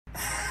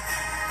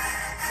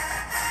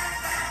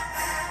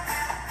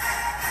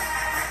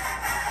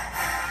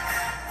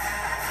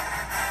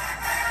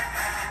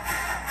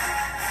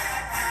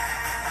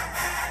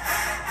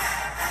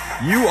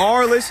You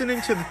are listening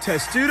to the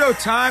Testudo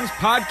Times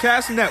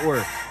Podcast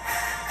Network.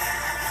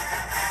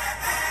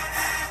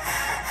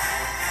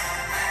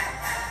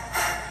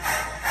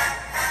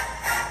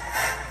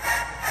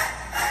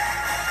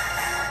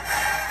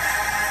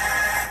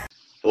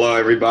 Hello,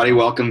 everybody.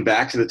 Welcome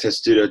back to the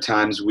Testudo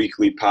Times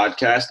weekly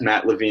podcast.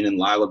 Matt Levine and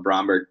Lila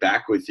Bromberg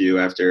back with you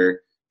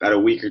after about a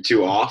week or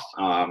two off,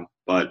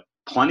 but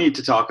plenty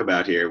to talk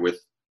about here with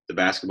the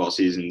basketball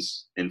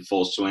seasons in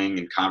full swing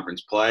and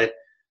conference play.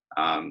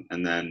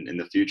 And then in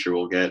the future,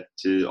 we'll get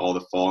to all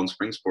the fall and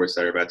spring sports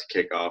that are about to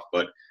kick off.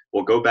 But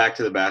we'll go back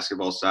to the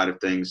basketball side of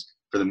things.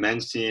 For the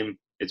men's team,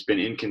 it's been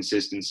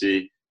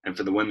inconsistency. And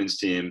for the women's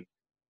team,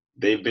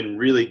 they've been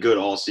really good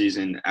all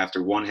season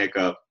after one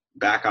hiccup,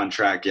 back on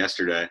track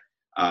yesterday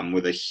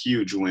with a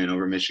huge win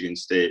over Michigan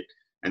State.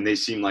 And they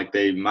seem like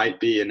they might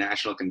be a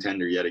national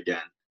contender yet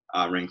again,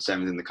 ranked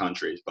 7th in the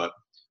country. But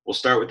we'll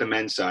start with the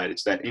men's side.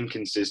 It's that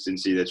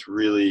inconsistency that's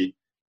really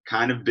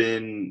kind of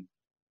been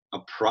a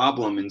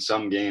problem in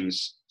some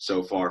games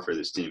so far for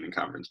this team in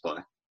conference play.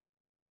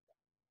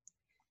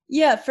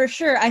 Yeah, for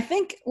sure. I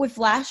think with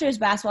last year's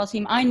basketball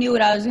team, I knew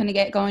what I was going to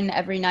get going to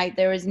every night.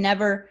 There was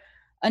never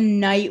a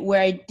night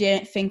where I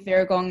didn't think they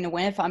were going to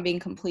win, if I'm being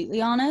completely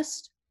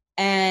honest.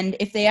 And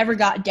if they ever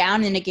got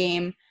down in a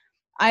game,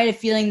 I had a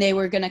feeling they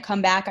were going to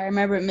come back. I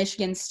remember at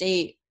Michigan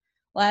State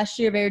last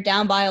year, they were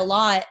down by a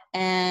lot,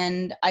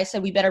 and I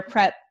said we better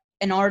prep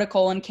an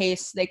article in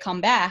case they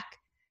come back.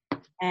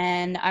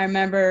 And I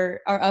remember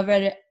our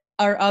other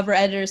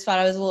editors thought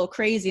I was a little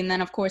crazy, and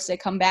then, of course, they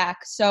come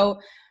back. So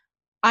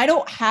I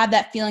don't have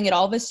that feeling at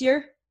all this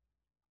year.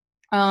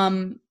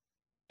 And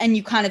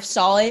you kind of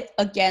saw it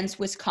against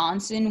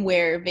Wisconsin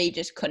where they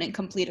just couldn't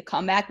complete a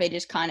comeback. They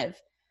just kind of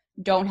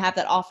don't have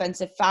that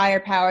offensive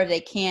firepower.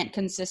 They can't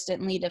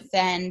consistently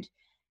defend.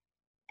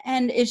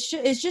 And it's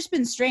just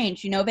been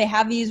strange. You know, they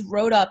have these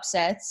road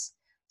upsets,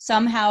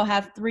 somehow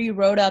have 3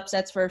 road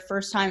upsets for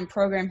first time in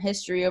program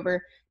history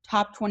over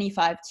top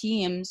 25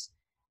 teams,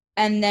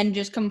 and then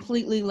just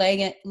completely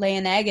lay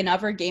an egg in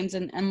other games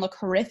and look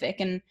horrific.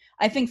 And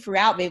I think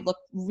throughout they've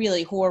looked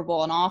really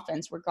horrible on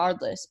offense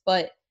regardless.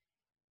 But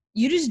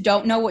you just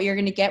don't know what you're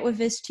going to get with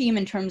this team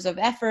in terms of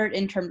effort,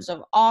 in terms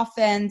of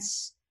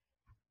offense.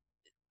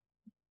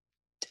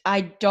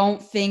 I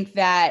don't think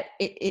that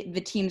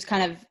the team's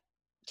kind of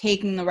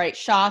taking the right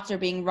shots or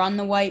being run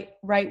the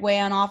right way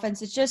on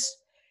offense. It's just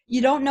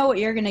you don't know what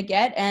you're going to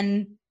get,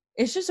 and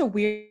it's just a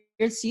weird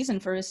season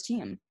for his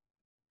team.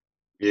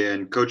 Yeah,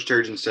 and Coach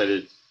Turgeon said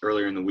it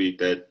earlier in the week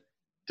that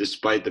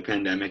despite the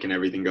pandemic and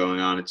everything going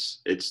on,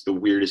 it's the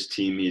weirdest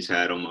team he's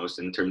had almost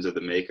in terms of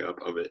the makeup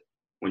of it.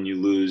 When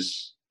you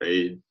lose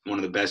one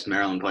of the best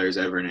Maryland players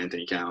ever in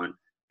Anthony Cowan,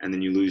 and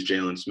then you lose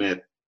Jalen Smith,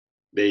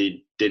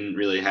 they didn't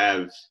really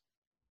have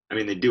 – I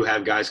mean, they do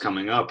have guys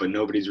coming up, but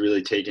nobody's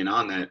really taken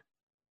on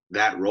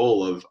that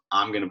role of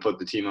I'm going to put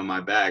the team on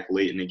my back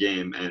late in the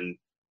game and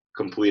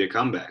complete a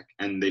comeback.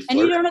 And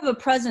you don't have a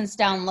presence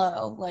down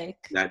low, like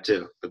that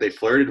too. But they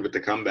flirted with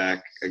the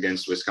comeback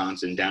against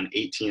Wisconsin, down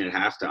 18 at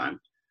halftime,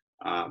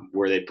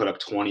 where they put up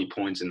 20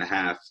 points in the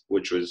half,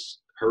 which was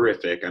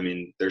horrific. I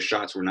mean, their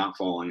shots were not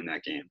falling in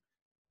that game,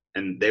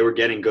 and they were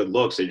getting good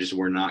looks. They just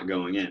were not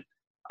going in.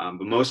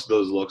 But most of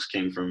those looks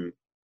came from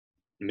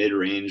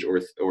mid-range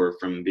or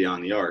from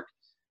beyond the arc,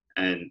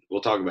 and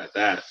we'll talk about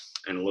that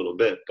in a little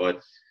bit.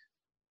 But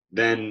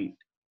then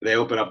they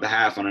open up the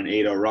half on an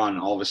 8-0 run.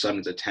 All of a sudden,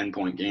 it's a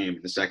 10-point game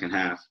in the second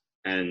half,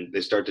 and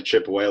they start to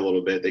chip away a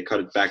little bit. They cut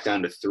it back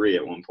down to 3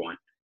 at one point,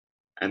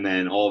 and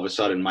then all of a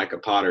sudden, Micah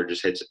Potter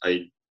just hits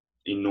a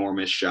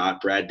enormous shot.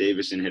 Brad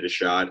Davison hit a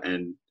shot,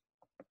 and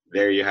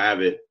there you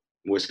have it.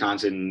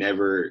 Wisconsin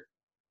never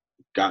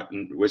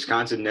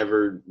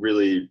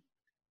really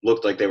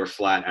looked like they were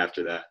flat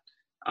after that.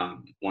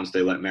 Once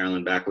they let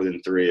Maryland back within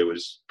 3, it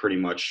was pretty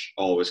much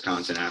all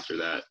Wisconsin after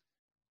that.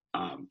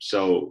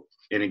 So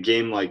in a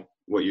game like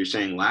what you're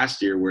saying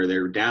last year where they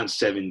were down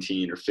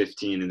 17 or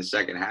 15 in the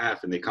second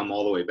half and they come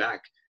all the way back,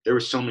 there were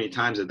so many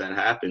times that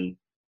happened.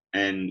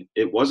 And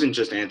it wasn't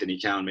just Anthony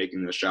Cowan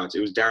making those shots.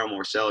 It was Darryl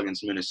Morcell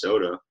against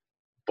Minnesota.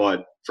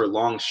 But for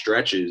long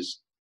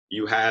stretches, they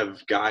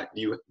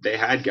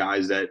had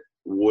guys that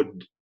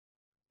would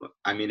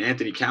 – I mean,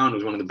 Anthony Cowan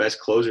was one of the best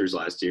closers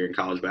last year in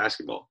college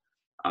basketball.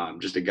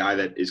 Just a guy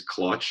that is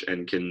clutch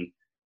and can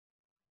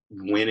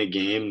win a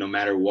game no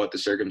matter what the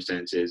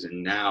circumstance is.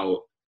 And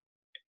now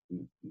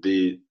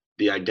the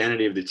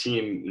identity of the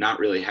team not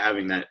really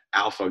having that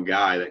alpha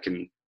guy that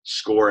can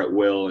score at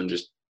will and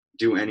just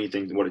do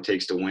anything what it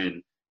takes to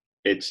win,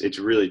 it's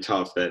really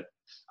tough. That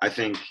I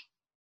think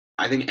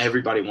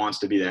everybody wants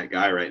to be that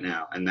guy right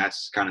now, and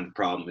that's kind of the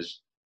problem.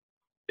 Is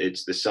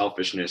it's the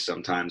selfishness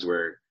sometimes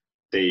where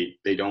they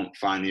don't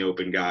find the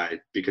open guy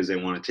because they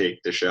want to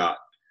take the shot.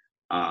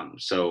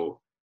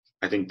 So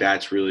I think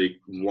that's really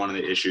one of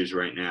the issues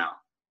right now.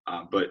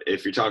 But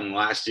if you're talking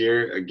last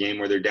year, a game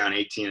where they're down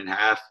 18 and a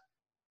half,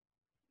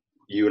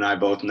 you and I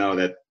both know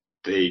that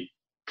they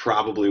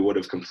probably would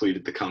have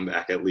completed the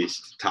comeback, at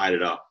least tied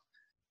it up.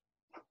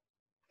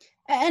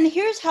 And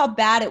here's how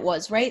bad it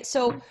was, right?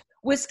 So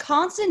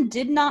Wisconsin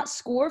did not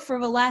score for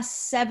the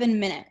last 7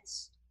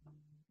 minutes.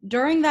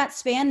 During that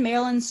span,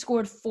 Maryland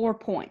scored 4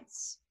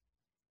 points.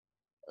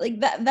 Like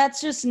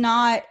that's just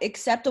not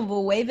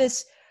acceptable. The way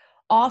this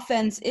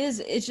offense is,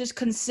 it's just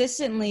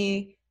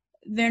consistently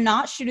they're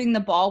not shooting the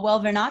ball well.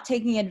 They're not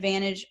taking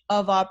advantage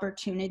of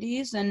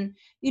opportunities. And,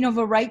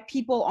 the right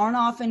people aren't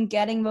often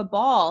getting the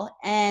ball.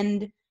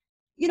 And,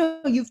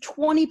 you've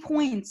 20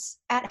 points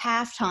at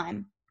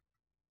halftime.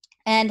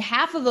 And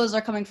half of those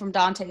are coming from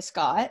Dante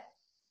Scott,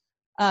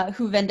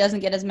 who then doesn't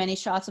get as many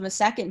shots in a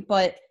second.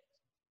 But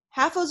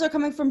half of those are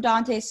coming from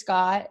Dante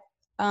Scott.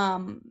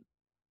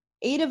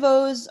 8 of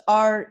those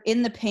are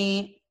in the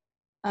paint.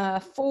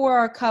 4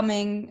 are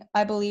coming,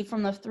 I believe,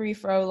 from the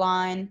free-throw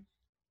line.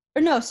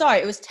 Or no, sorry,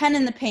 it was 10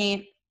 in the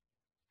paint,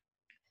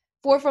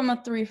 4 from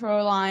a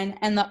free-throw line,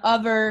 and the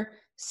other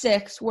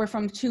 6 were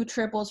from 2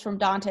 triples from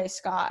Dante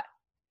Scott.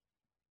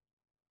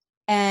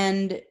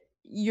 And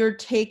you're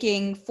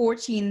taking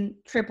 14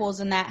 triples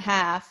in that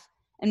half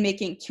and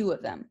making 2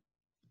 of them.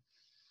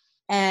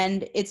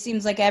 And it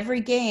seems like every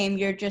game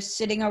you're just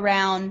sitting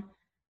around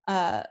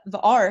the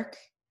arc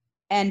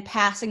and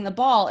passing the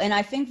ball. And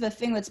I think the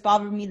thing that's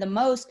bothered me the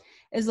most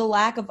is the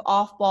lack of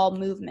off-ball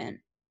movement.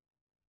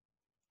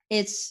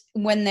 It's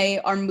when they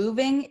are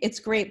moving, it's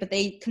great, but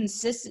they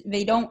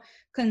don't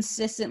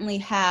consistently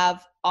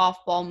have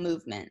off-ball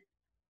movement.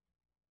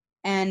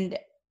 And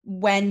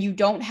when you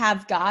don't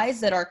have guys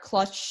that are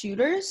clutch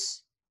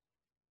shooters,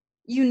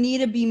 you need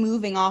to be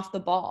moving off the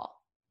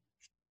ball.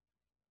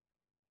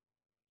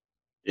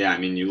 Yeah, I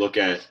mean, you look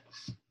at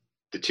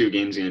the 2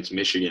 games against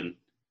Michigan,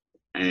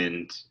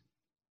 and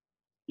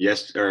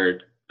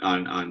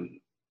on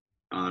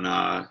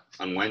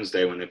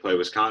Wednesday when they play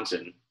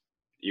Wisconsin,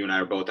 you and I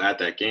are both at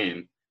that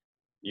game.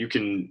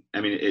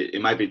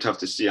 It might be tough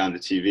to see on the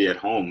TV at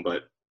home,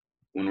 but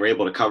when we're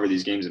able to cover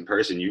these games in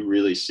person, you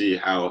really see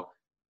how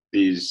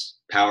these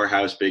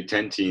powerhouse Big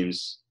Ten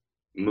teams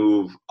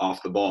move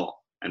off the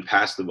ball and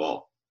pass the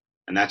ball.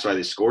 And that's why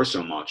they score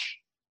so much.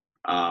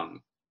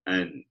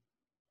 And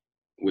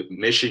with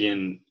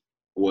Michigan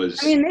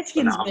was Michigan's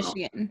phenomenal.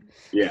 Michigan.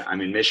 Yeah,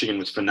 Michigan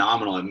was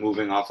phenomenal at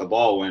moving off the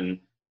ball. When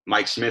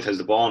Mike Smith has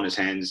the ball in his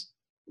hands,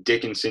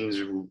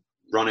 Dickinson's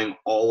running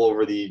all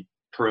over the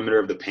perimeter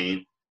of the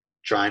paint,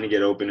 trying to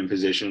get open in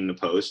position in the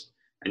post.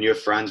 And you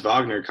have Franz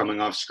Wagner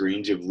coming off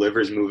screens. You have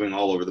Livers moving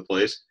all over the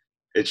place.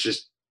 It's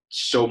just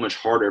so much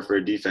harder for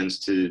a defense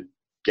to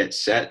get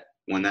set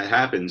when that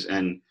happens.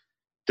 And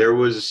there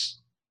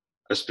was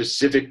a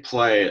specific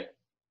play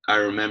I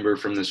remember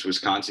from this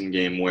Wisconsin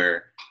game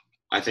where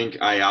I think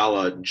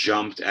Ayala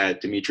jumped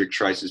at Dimitri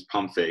Trice's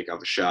pump fake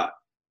of a shot,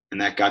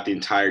 and that got the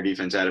entire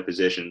defense out of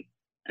position.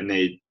 And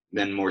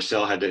then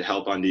Morcell had to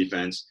help on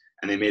defense,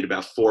 and they made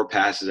about 4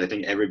 passes. I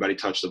think everybody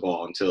touched the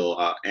ball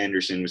until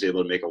Anderson was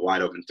able to make a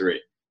wide open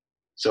 3.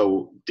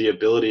 So the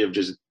ability of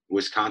just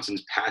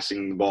Wisconsin's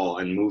passing the ball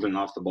and moving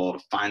off the ball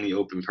to find the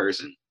open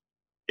person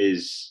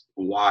is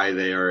why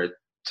they are a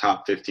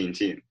top 15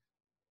 team.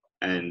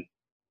 And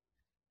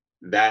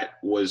that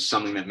was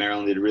something that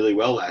Maryland did really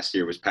well last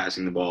year, was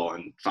passing the ball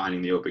and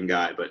finding the open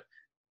guy. But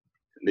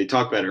they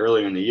talked about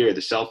earlier in the year,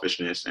 the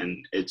selfishness,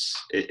 and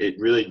it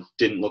really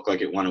didn't look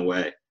like it went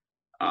away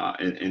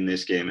in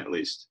this game at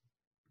least.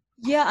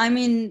 Yeah,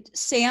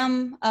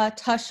 Sam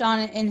touched on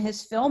it in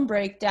his film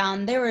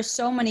breakdown. There were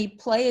so many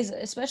plays,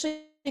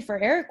 especially for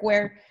Eric,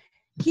 where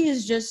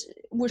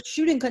we're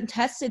shooting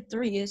contested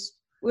threes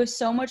with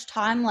so much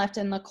time left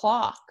in the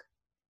clock.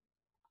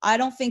 I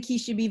don't think he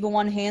should be the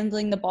one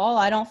handling the ball.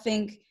 I don't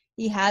think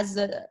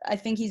I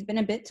think he's been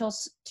a bit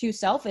too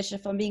selfish,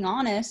 if I'm being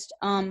honest.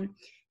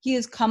 He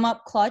has come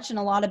up clutch in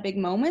a lot of big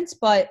moments,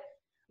 but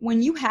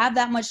when you have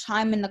that much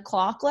time in the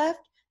clock left,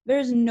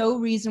 there's no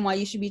reason why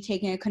you should be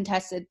taking a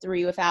contested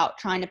 3 without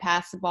trying to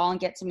pass the ball and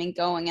get something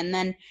going. And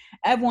then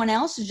everyone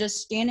else is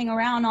just standing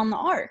around on the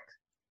arc.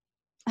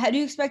 How do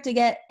you expect to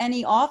get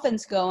any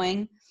offense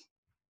going,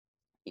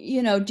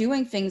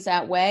 doing things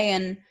that way?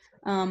 And,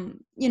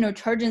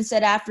 Turgeon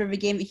said after the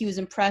game that he was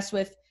impressed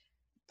with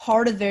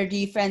part of their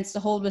defense to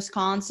hold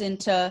Wisconsin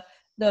to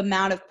the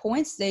amount of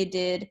points they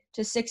did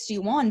to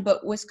 61,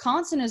 but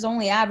Wisconsin is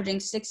only averaging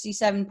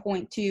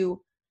 67.2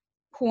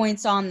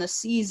 points on the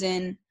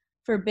season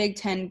for Big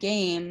Ten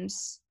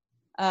games,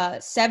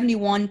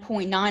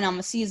 71.9 on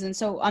the season.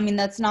 So,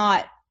 that's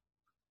not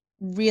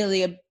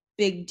really a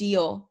big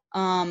deal.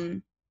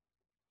 The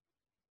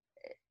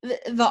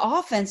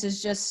offense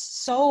is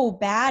just so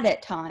bad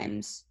at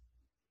times.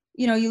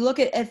 You look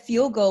at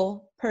field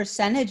goal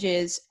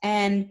percentages,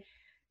 and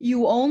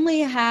you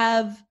only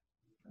have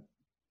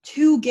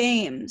 2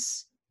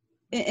 games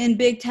in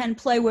Big Ten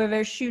play where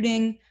they're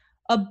shooting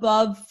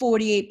above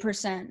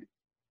 48%.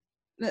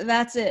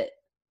 That's it.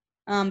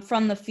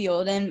 From the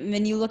field. And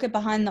then you look at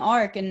behind the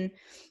arc, and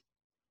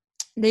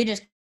they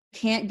just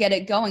can't get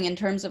it going in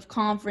terms of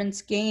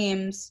conference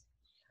games.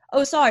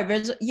 Oh, sorry.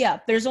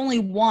 There's only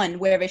 1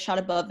 where they shot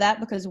above that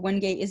because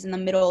Wingate is in the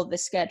middle of the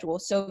schedule.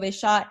 So they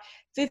shot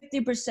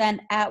 50%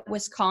 at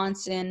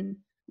Wisconsin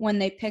when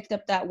they picked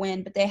up that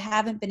win, but they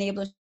haven't been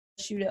able to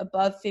shoot it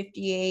above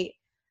 58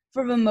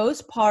 for the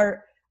most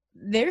part,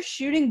 they're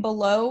shooting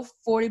below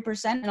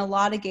 40% in a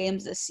lot of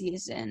games this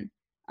season.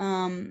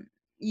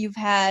 You've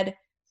had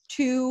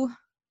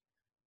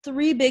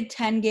 3 Big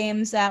Ten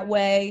games that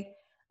way.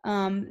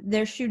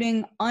 They're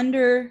shooting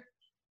under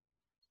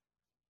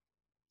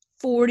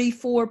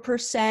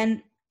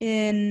 44%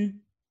 in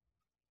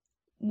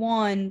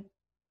 1,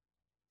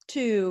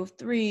 2,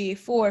 3,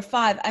 4,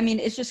 5. I mean,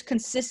 it's just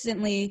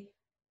consistently,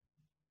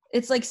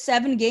 it's like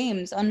 7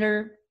 games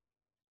under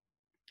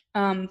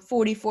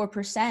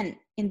 44%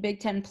 in Big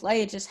Ten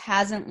play. It just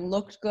hasn't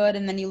looked good.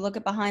 And then you look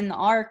at behind the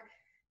arc,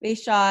 they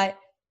shot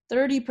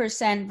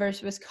 30%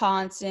 versus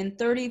Wisconsin,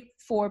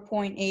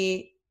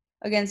 34.8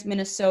 against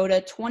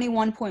Minnesota,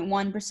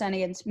 21.1%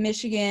 against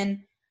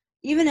Michigan.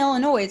 Even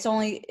Illinois,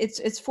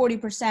 it's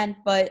 40%,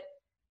 but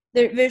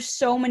there's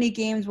so many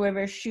games where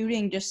they're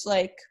shooting just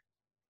like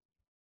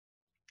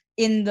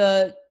in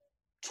the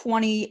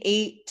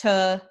 28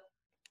 to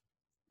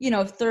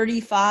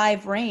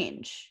 35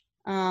 range.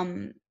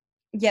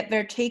 Yet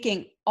they're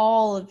taking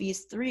all of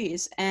these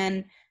threes,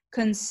 and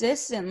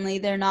consistently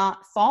they're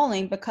not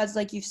falling because,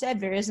 like you said,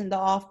 there isn't the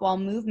off-ball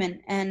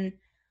movement. And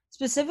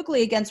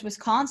specifically against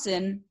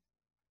Wisconsin,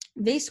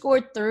 they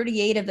scored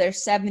 38 of their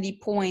 70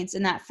 points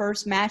in that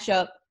first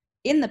matchup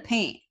in the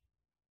paint.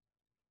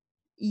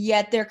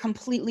 Yet they're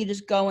completely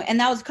just going, and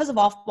that was because of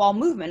off-ball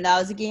movement. That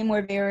was a game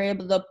where they were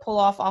able to pull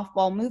off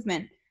off-ball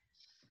movement.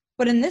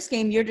 But in this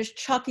game, you're just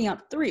chucking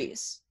up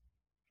threes.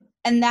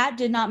 And that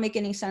did not make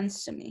any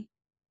sense to me.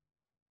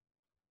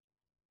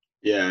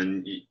 Yeah,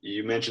 and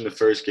you mentioned the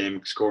first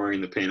game scoring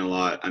in the paint a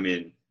lot. I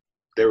mean,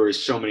 there were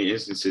so many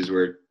instances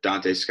where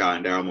Dante Scott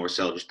and Darryl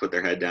Morcell just put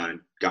their head down and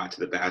got to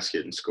the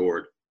basket and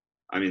scored.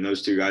 I mean,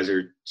 those two guys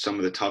are some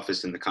of the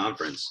toughest in the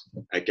conference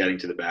at getting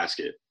to the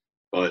basket.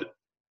 But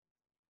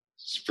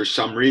for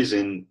some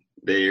reason,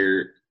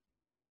 there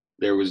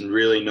was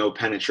really no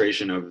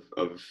penetration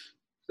of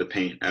the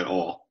paint at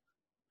all,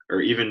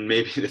 or even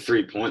maybe the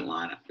three-point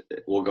line.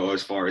 We'll go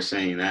as far as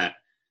saying that.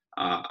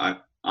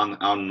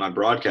 On my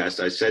broadcast,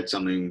 I said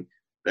something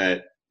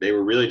that they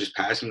were really just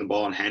passing the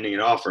ball and handing it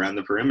off around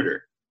the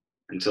perimeter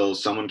until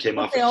someone came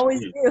off. They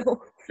always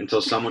do.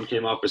 Until someone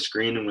came off a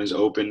screen and was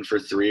open for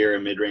three or a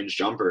mid-range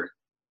jumper.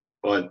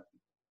 But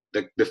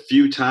the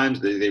few times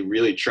that they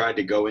really tried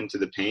to go into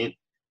the paint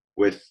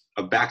with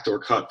a backdoor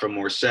cut from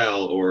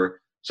Morcell,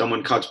 or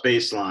someone cuts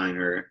baseline,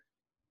 or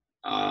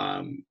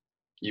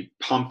you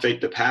pump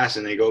fake the pass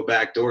and they go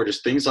backdoor,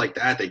 just things like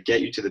that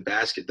get you to the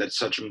basket. That's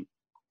such a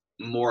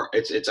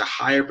it's a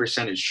higher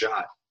percentage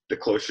shot the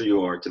closer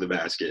you are to the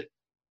basket.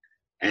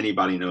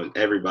 Everybody knows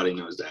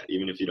that,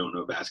 even if you don't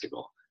know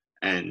basketball.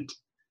 And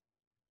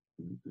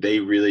they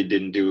really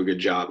didn't do a good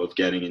job of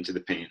getting into the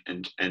paint.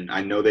 And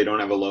I know they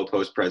don't have a low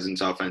post presence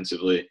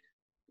offensively.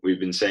 We've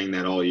been saying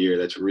that all year.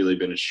 That's really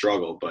been a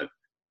struggle. But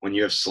when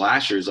you have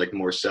slashers like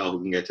Morcell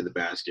who can get to the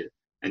basket,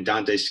 and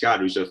Dante Scott,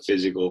 who's a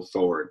physical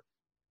forward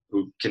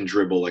who can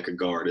dribble like a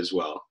guard as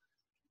well,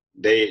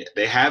 they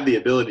have the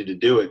ability to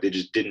do it. They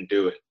just didn't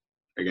do it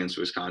against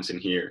Wisconsin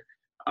here.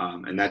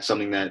 And that's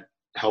something that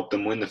helped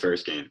them win the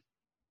first game.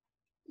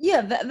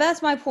 Yeah,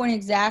 that's my point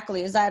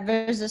exactly, is that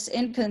there's this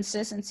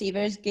inconsistency.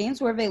 There's games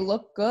where they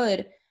look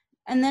good,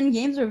 and then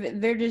games where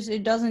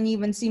it doesn't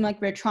even seem like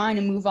they're trying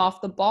to move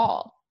off the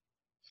ball.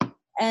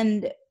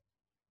 And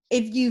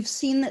if you've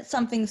seen that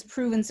something's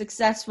proven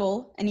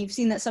successful and you've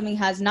seen that something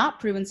has not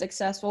proven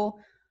successful,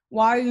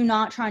 why are you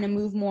not trying to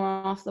move more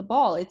off the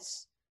ball?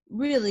 It's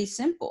really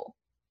simple.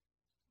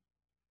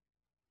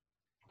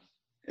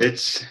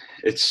 It's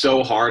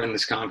so hard in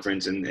this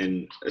conference,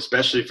 and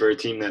especially for a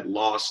team that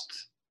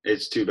lost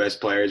its two best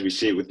players. We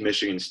see it with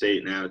Michigan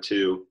State now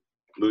too,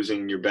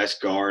 losing your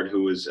best guard,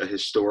 who was a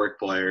historic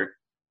player,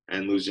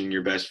 and losing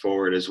your best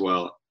forward as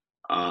well,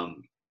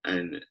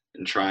 and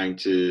trying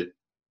to,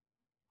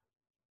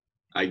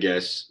 I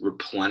guess,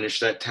 replenish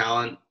that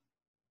talent.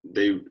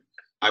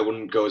 I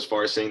wouldn't go as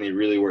far as saying they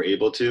really were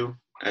able to,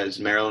 as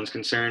Maryland's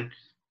concerned,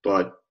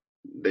 but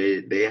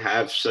they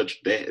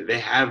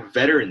have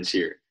veterans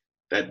here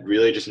that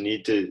really just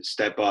need to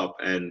step up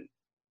and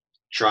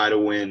try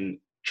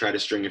to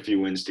string a few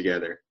wins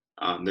together.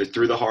 They're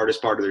through the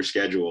hardest part of their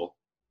schedule.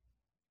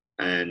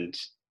 And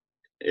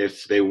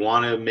if they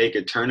want to make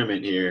a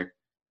tournament here,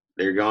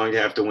 they're going to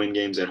have to win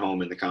games at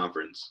home in the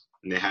conference.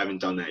 And they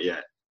haven't done that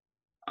yet.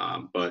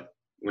 But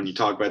when you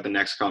talk about the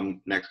next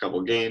couple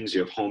of games, you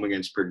have home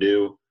against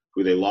Purdue,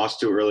 who they lost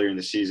to earlier in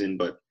the season,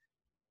 but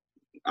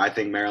I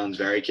think Maryland's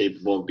very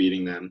capable of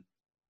beating them.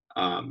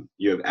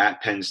 You have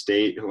at Penn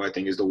State, who I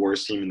think is the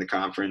worst team in the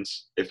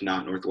conference, if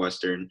not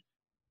Northwestern.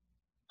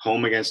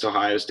 Home against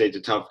Ohio State's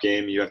a tough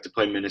game. You have to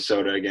play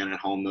Minnesota again at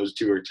home. Those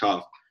two are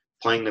tough.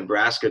 Playing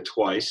Nebraska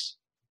twice.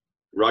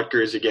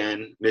 Rutgers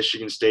again.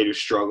 Michigan State,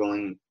 who's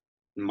struggling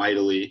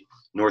mightily.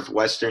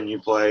 Northwestern you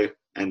play,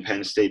 and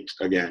Penn State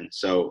again.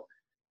 So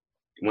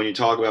when you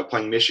talk about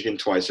playing Michigan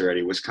twice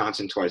already,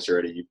 Wisconsin twice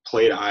already, you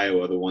played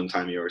Iowa the one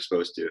time you were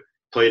supposed to.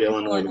 Played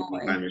Illinois the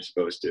one time you're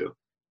supposed to.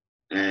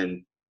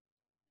 And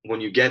when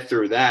you get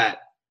through that,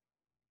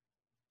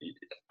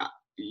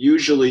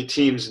 usually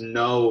teams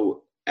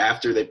know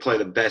after they play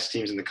the best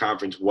teams in the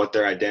conference, what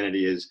their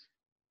identity is.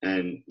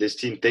 And this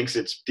team thinks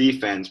it's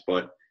defense,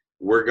 but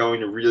we're going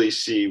to really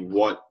see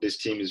what this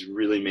team is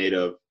really made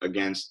of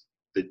against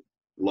the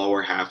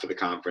lower half of the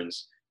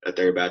conference that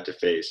they're about to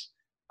face.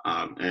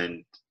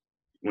 And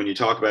when you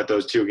talk about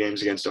those two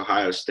games against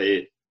Ohio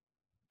State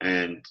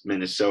and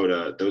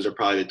Minnesota, those are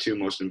probably the two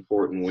most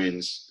important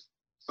wins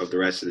of the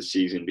rest of the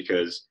season,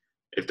 because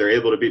if they're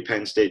able to beat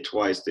Penn State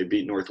twice, they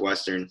beat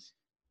Northwestern,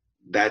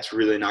 that's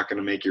really not going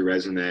to make your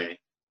resume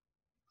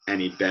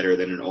any better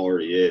than it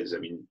already is. I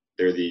mean,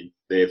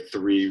 they have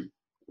 3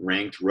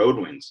 ranked road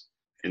wins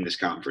in this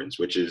conference,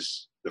 which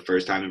is the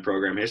first time in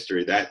program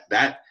history.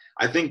 That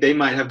I think they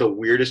might have the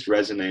weirdest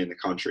resume in the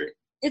country.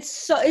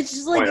 It's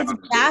just like, it's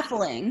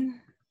baffling.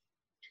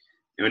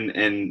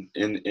 And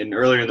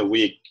earlier in the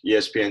week,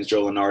 ESPN's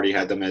Joe Lunardi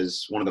had them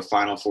as one of the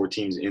final 4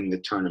 teams in the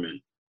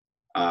tournament,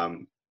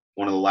 one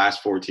of the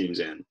last 4 teams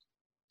in.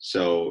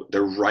 So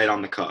they're right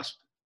on the cusp.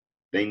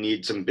 They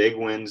need some big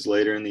wins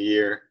later in the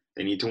year.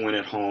 They need to win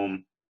at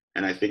home,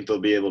 and I think they'll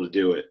be able to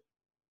do it.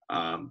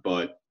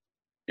 But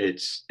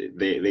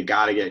they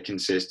got to get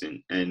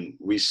consistent. And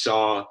we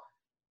saw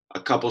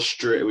a couple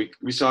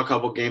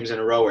games in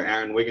a row where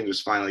Aaron Wiggins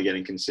was finally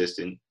getting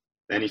consistent.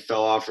 Then he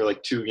fell off for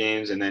like 2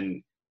 games, and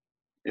then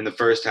in the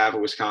first half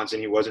of Wisconsin,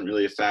 he wasn't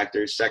really a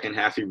factor. Second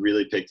half, he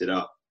really picked it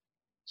up.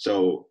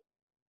 So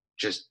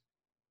just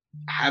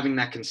having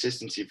that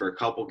consistency for a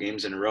couple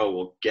games in a row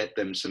will get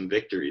them some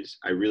victories.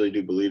 I really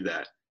do believe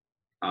that.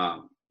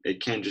 It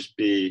can't just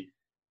be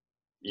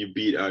you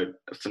beat a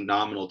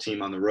phenomenal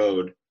team on the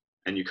road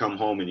and you come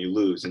home and you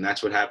lose. And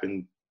that's what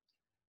happened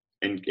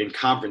in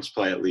conference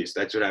play, at least.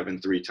 That's what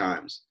happened 3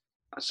 times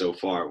so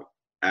far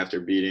after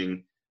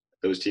beating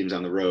those teams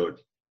on the road.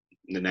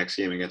 In the next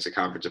game against a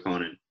conference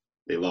opponent,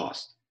 they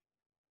lost.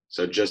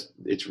 So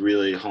it's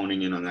really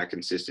honing in on that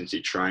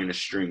consistency, trying to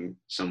string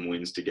some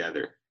wins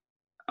together.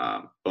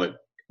 But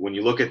when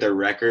you look at their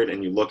record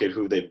and you look at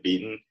who they've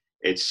beaten,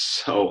 it's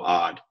so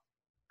odd.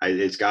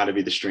 It's got to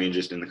be the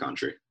strangest in the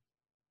country.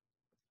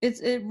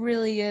 It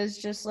really is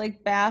just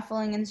like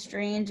baffling and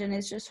strange, and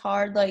it's just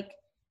hard. Like,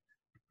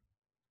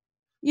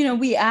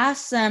 we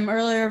asked them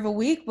earlier of a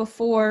week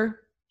before,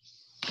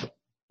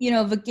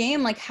 the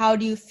game, like, how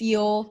do you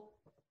feel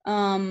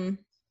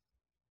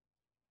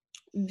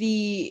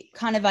the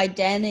kind of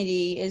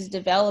identity is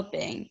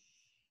developing?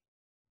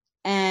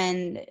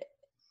 And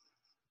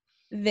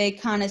they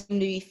kind of seem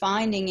to be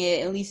finding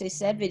it. At least they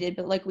said they did,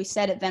 but like we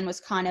said, it then was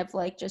kind of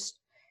like just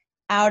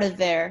out of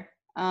there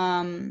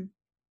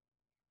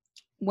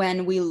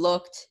when we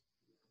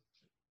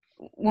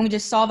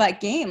just saw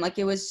that game. Like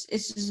it's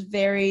just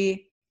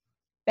very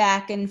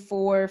back and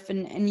forth,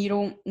 and you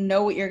don't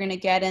know what you're going to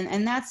get.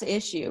 And that's the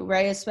issue,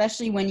 right?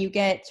 Especially when you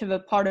get to the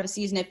part of a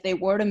season, if they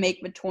were to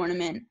make the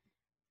tournament,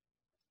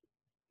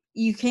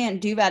 you can't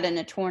do that in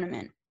a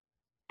tournament.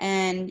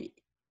 And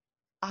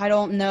I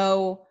don't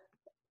know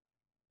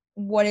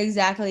what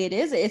exactly it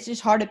is. It's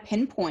just hard to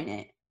pinpoint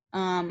it.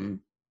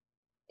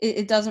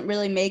 It doesn't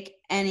really make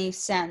any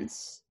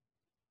sense.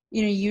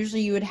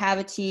 Usually you would have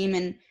a team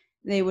and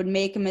they would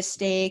make a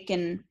mistake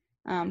and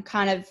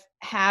kind of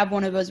have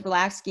one of those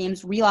relaxed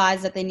games,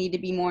 realize that they need to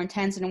be more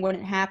intense, and it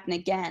wouldn't happen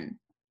again.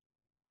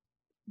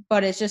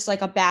 But it's just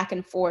like a back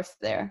and forth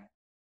there.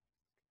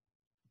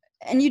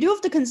 And you do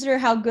have to consider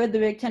how good the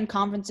Big Ten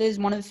Conference is.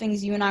 One of the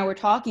things you and I were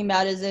talking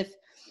about is if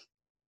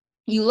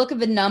you look at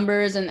the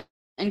numbers and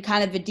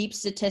kind of the deep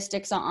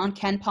statistics on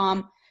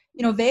KenPom,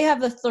 they have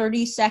the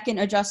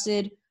 32nd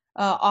adjusted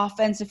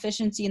offense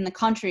efficiency in the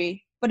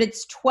country, but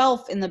it's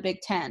 12th in the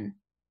Big Ten.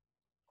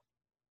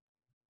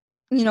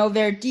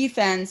 Their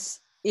defense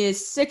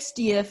is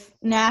 60th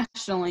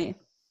nationally,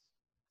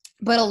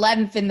 but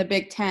 11th in the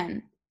Big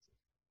Ten.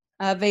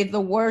 They have the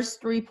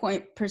worst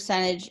 3-point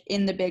percentage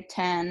in the Big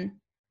Ten,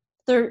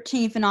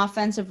 13th in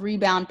offensive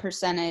rebound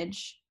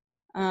percentage.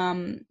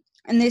 And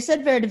they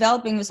said they're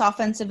developing this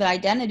offensive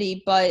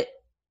identity, but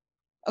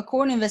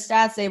according to the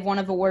stats, they have one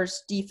of the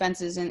worst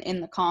defenses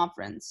in the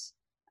conference.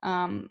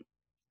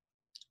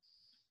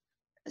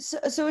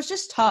 So it's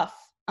just tough.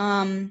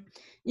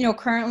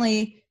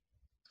 Currently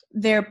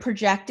they're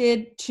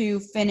projected to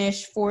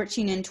finish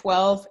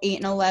 14-12,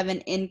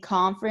 8-11 in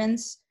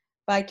conference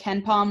by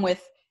KenPom,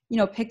 with,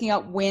 picking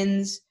up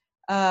wins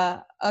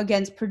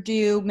against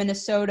Purdue,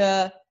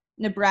 Minnesota,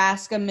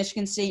 Nebraska,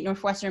 Michigan State,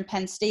 Northwestern,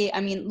 Penn State. I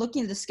mean,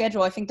 looking at the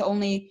schedule, I think the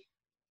only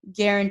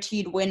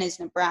guaranteed win is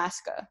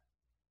Nebraska.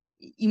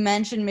 You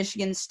mentioned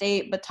Michigan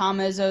State, but Tom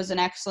Izzo is an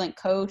excellent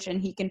coach, and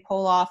he can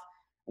pull off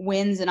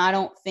wins, and I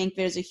don't think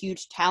there's a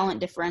huge talent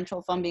differential,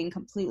 if I'm being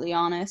completely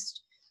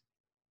honest.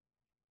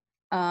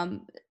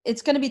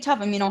 It's going to be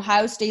tough. I mean,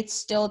 Ohio State's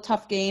still a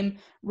tough game.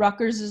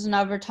 Rutgers is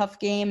another tough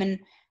game. And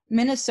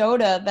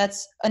Minnesota,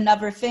 that's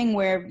another thing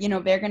where,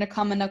 they're going to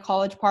come into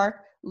College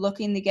Park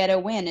looking to get a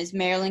win. Is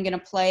Maryland going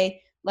to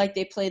play like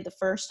they played the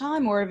first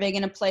time, or are they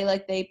going to play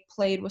like they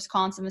played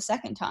Wisconsin the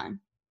second time?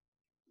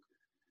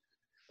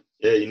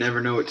 Yeah, you never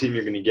know what team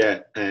you're going to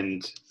get.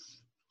 And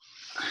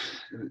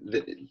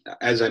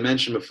as I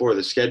mentioned before,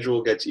 the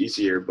schedule gets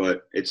easier,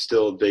 but it's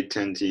still Big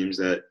Ten teams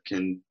that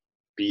can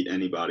beat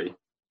anybody.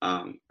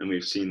 And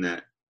we've seen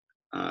that.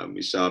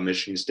 We saw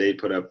Michigan State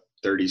put up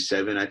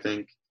 37, I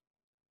think,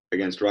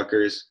 against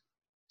Rutgers.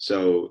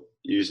 So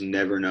you just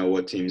never know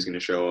what team's going to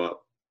show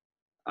up.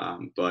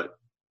 But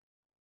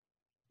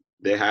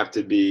they have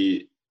to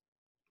be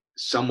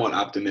somewhat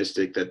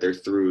optimistic that they're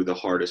through the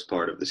hardest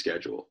part of the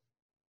schedule.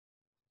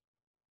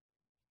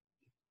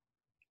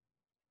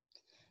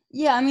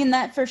 Yeah, I mean,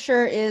 that for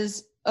sure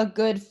is a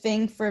good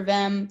thing for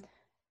them.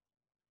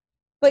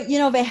 But,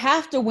 they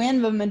have to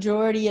win the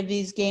majority of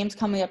these games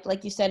coming up,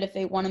 like you said, if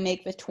they want to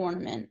make the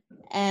tournament.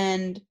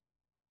 And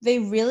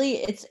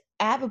it's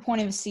at the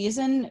point of the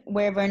season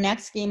where their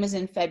next game is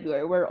in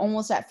February. We're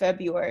almost at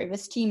February.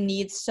 This team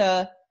needs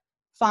to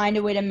find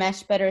a way to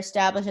mesh better,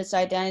 establish its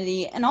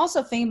identity. And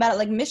also think about it,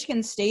 like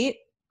Michigan State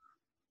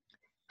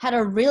had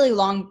a really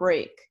long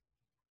break.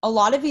 A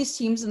lot of these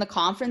teams in the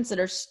conference that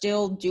are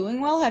still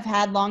doing well have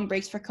had long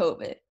breaks for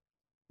COVID.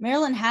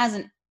 Maryland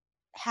hasn't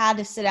had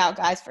to sit out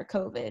guys for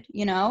COVID,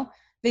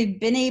 They've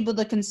been able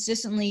to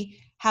consistently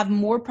have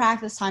more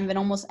practice time than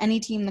almost any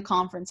team in the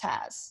conference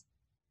has.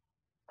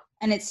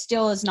 And it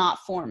still is not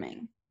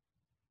forming.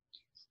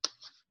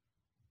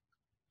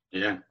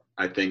 Yeah,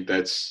 I think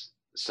that's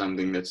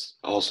something that's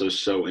also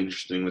so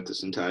interesting with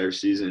this entire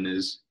season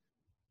is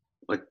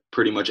like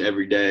pretty much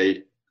every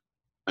day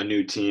a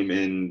new team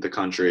in the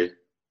country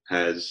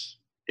has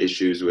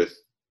issues with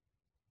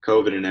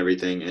COVID and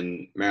everything,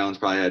 and Maryland's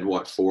probably had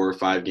 4 or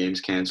 5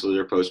 games canceled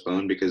or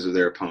postponed because of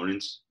their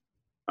opponents'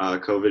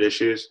 COVID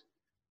issues,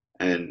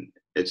 and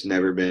it's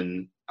never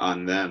been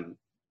on them,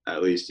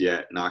 at least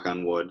yet, knock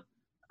on wood.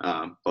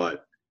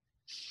 But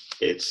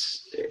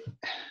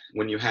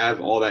when you have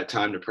all that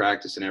time to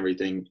practice and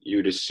everything,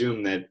 you'd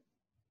assume that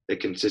the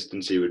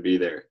consistency would be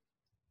there.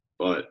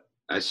 But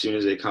as soon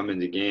as they come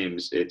into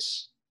games,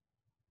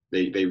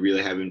 they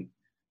really haven't.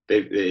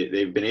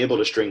 They've been able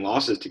to string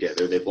losses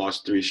together. They've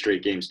lost 3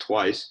 straight games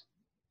twice,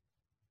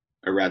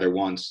 or rather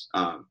once.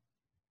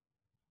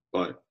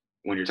 But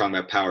when you're talking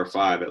about Power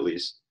 5, at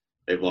least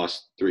they've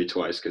lost 3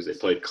 twice because they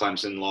played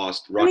Clemson,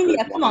 lost. Rutgers, I mean,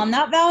 yeah, come on,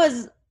 that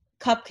was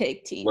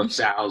cupcake team.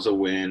 LaSalle's a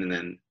win, and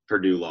then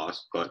Purdue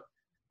lost. But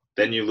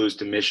then you lose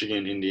to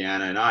Michigan,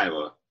 Indiana, and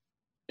Iowa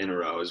in a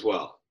row as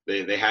well.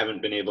 They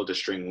haven't been able to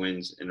string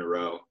wins in a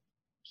row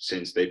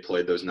since they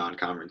played those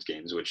non-conference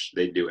games, which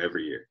they do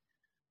every year.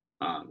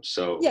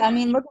 Yeah, I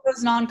mean, look at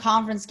those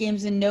non-conference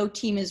games, and no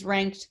team is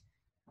ranked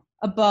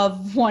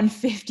above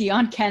 150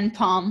 on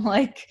KenPom.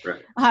 Like,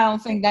 right. I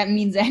don't think that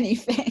means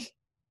anything.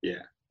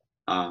 Yeah.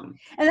 And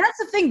that's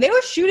the thing. They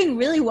were shooting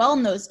really well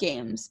in those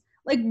games,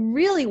 like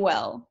really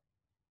well.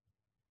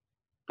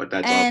 But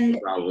that's also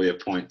probably a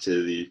point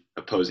to the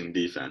opposing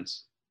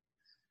defense.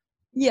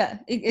 Yeah,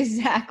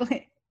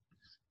 exactly.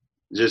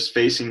 Just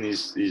facing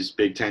these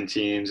Big Ten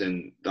teams,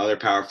 and the other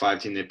Power 5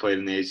 team they played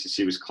in the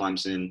ACC was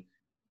Clemson.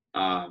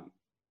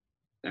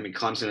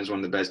 Clemson is one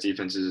of the best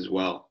defenses as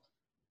well.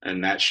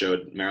 And that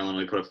showed. Maryland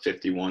only put up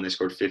 51. They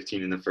scored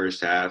 15 in the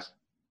first half.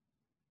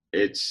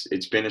 It's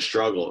been a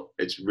struggle.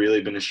 It's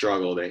really been a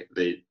struggle.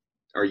 They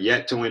are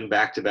yet to win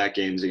back-to-back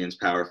games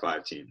against Power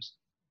 5 teams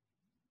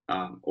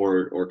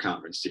or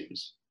conference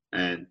teams.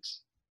 And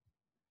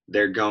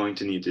they're going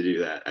to need to do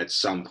that at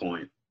some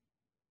point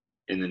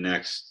in the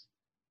next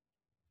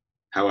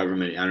however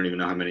many – I don't even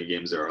know how many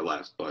games there are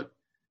left, but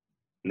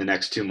in the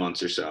next 2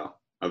 months or so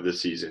of the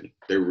season,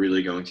 they're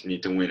really going to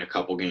need to win a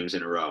couple games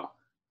in a row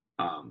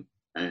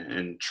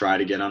and try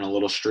to get on a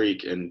little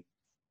streak, and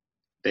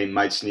they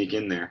might sneak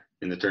in there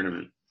in the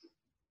tournament.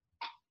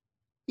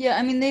 Yeah,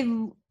 I mean,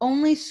 they've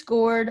only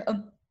scored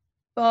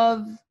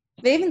above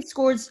 – they haven't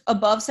scored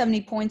above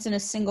 70 points in a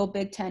single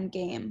Big Ten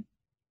game.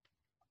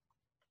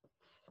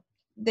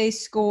 They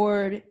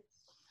scored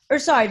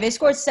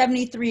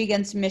 73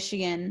 against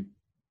Michigan,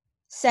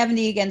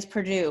 70 against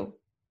Purdue.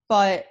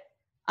 But,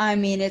 I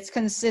mean, it's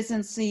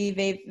consistency.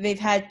 They've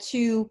had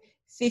 2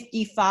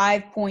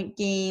 55-point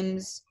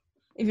games.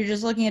 If you're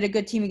just looking at a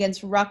good team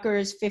against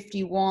Rutgers,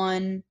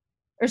 51 –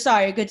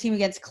 a good team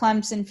against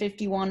Clemson,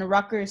 51,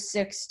 Rutgers,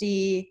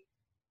 60,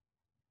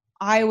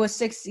 Iowa,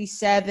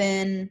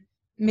 67,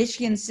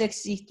 Michigan,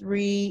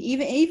 63.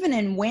 Even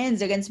in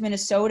wins against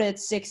Minnesota,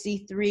 it's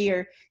 63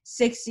 or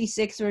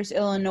 66 versus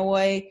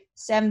Illinois,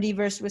 70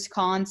 versus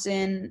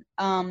Wisconsin.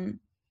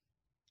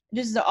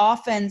 Just the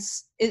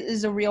offense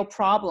is a real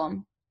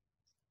problem.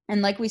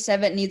 And like we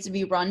said, it needs to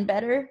be run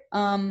better.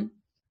 But,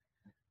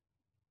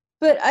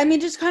 I mean,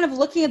 just kind of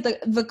looking at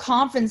the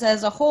conference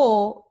as a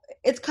whole,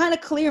 it's kind of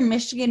clear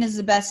Michigan is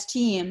the best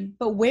team,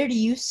 but where do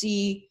you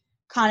see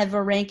kind of the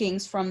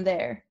rankings from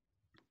there?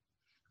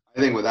 I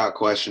think without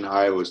question,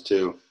 Iowa's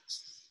too.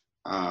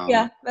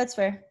 Yeah, that's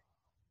fair.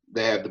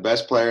 They have the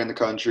best player in the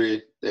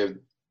country. They have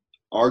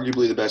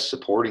arguably the best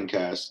supporting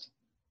cast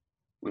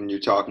when you're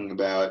talking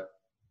about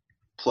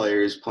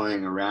players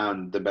playing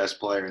around the best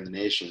player in the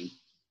nation.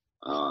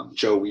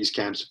 Joe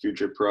Wieskamp's a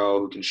future pro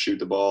who can shoot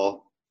the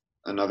ball,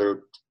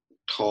 another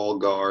tall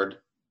guard,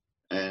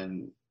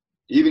 and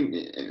even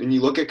when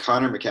you look at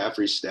Connor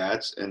McCaffrey's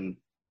stats and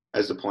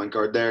as the point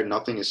guard there,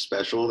 nothing is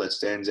special that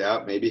stands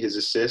out. Maybe his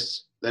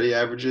assists that he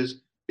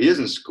averages. He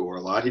doesn't score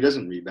a lot. He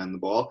doesn't rebound the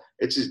ball.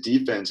 It's his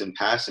defense and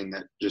passing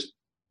that just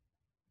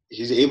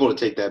he's able to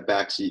take that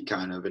backseat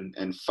kind of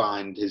and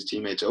find his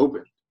teammates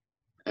open.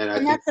 And I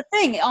think that's the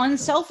thing,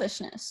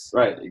 unselfishness.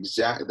 Right,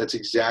 exactly. That's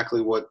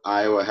exactly what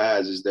Iowa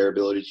has is their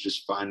ability to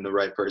just find the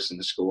right person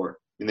to score.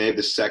 I mean, they have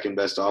the second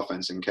best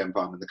offense in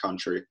KenPom in the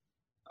country,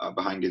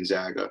 behind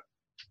Gonzaga.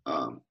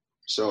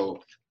 So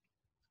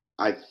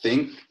I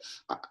think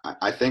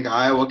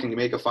Iowa can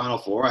make a Final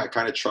Four. I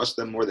kind of trust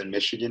them more than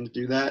Michigan to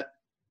do that,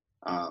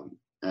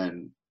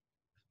 and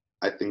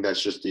I think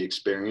that's just the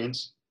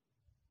experience.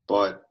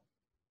 But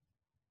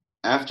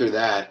after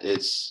that,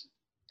 it's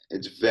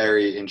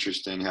very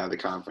interesting how the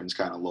conference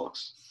kind of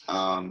looks.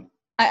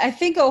 I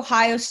think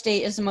Ohio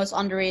State is the most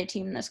underrated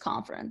team in this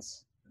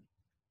conference.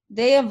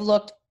 They have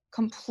looked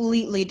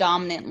completely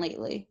dominant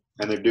lately.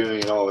 And they're doing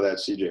it all without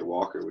C.J.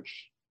 Walker,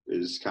 which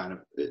is kind of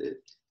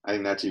I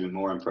think that's even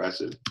more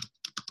impressive.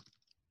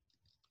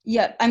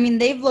 Yeah, I mean,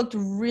 they've looked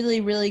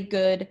really, really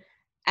good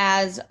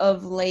as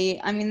of late.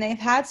 I mean, they've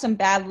had some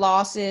bad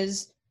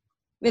losses.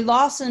 They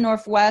lost to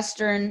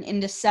Northwestern in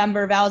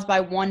December. That was by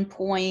 1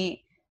 point.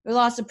 They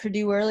lost to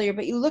Purdue earlier.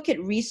 But you look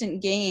at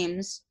recent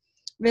games,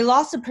 they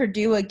lost to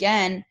Purdue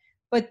again,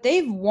 but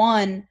they've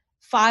won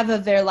 5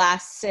 of their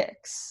last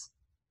 6.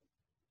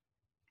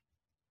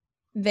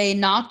 They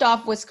knocked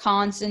off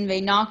Wisconsin.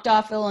 They knocked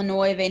off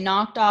Illinois. They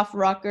knocked off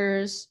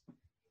Rutgers.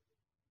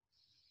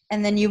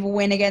 And then you have a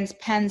win against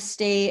Penn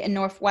State and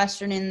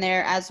Northwestern in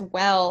there as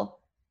well.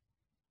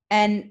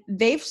 And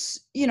they've,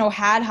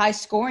 had high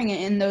scoring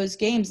in those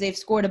games. They've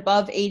scored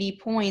above 80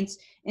 points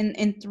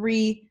in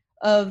 3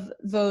 of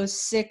those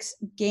 6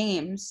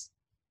 games.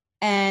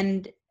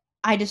 And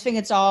I just think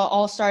it's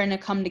all starting to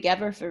come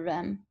together for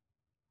them.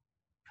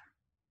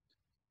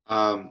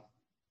 I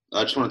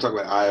just want to talk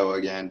about Iowa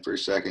again for a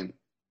second.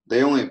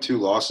 They only have 2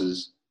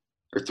 losses,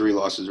 or 3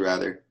 losses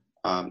rather,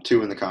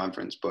 2 in the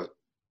conference. But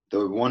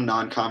the one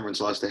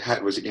non-conference loss they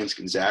had was against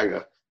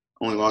Gonzaga,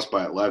 only lost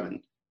by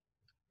 11.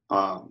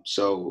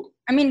 So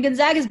I mean,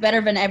 Gonzaga's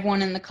better than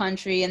everyone in the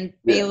country, and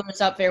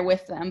Baylor's up there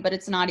with them, but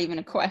it's not even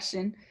a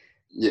question.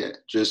 Yeah,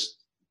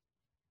 just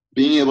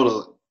being able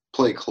to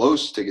play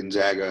close to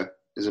Gonzaga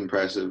is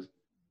impressive.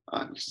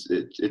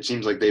 It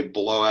seems like they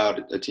blow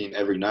out a team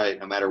every night,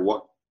 no matter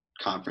what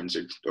conference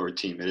or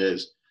team it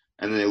is.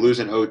 And then they lose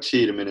an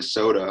OT to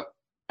Minnesota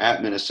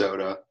at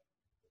Minnesota,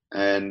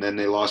 and then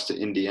they lost to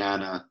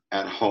Indiana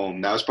at home.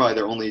 That's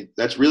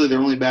really their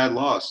only bad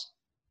loss.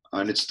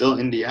 And it's still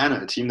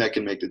Indiana, a team that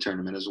can make the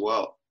tournament as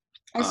well.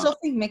 I still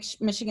think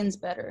Michigan's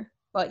better,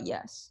 but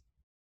yes.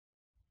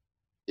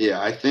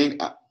 Yeah, I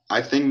think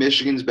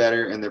Michigan's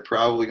better, and they're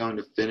probably going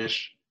to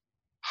finish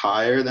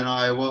higher than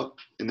Iowa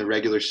in the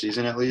regular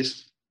season at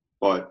least.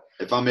 But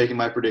if I'm making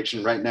my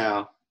prediction right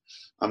now,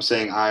 I'm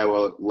saying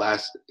Iowa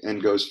lasts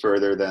and goes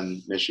further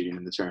than Michigan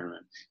in the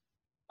tournament.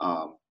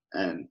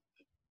 And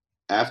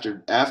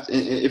after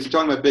if you're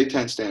talking about Big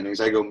Ten standings,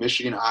 I go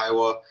Michigan,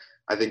 Iowa.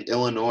 I think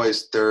Illinois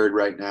is 3rd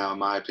right now, in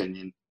my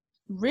opinion.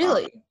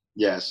 Really?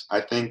 Yes,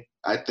 I think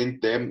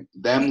them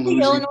You losing.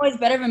 think Illinois is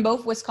better than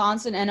both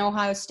Wisconsin and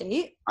Ohio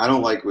State? I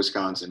don't like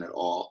Wisconsin at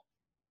all.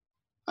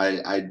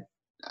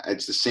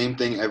 It's the same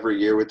thing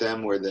every year with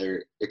them, where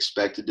they're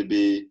expected to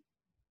be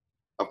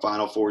a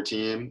Final Four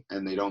team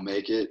and they don't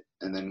make it,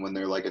 and then when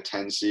they're like a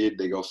 10 seed,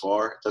 they go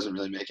far. It doesn't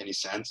really make any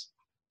sense.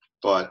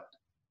 But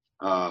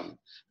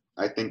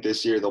I think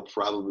this year they'll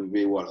probably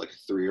be like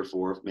a 3 or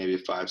 4, maybe a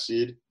 5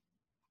 seed,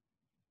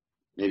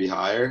 maybe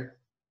higher.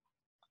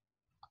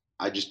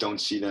 I just don't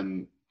see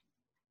them.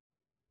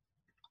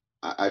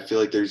 I feel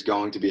like there's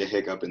going to be a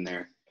hiccup in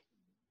there.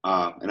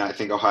 And I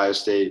think Ohio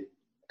State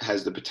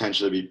has the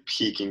potential to be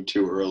peaking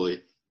too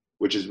early,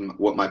 which is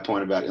what my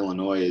point about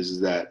Illinois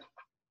is that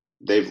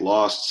they've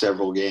lost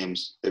several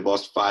games. They've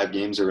lost 5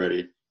 games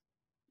already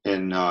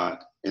in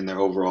their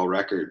overall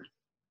record,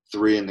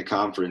 3 in the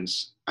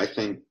conference. I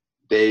think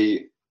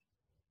they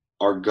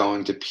are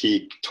going to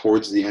peak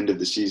towards the end of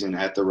the season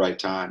at the right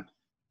time.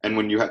 And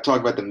when you talk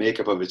about the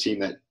makeup of a team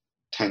that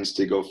tends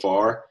to go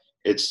far,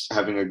 it's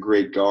having a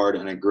great guard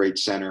and a great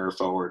center or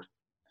forward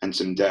and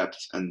some depth,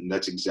 and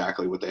that's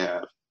exactly what they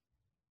have.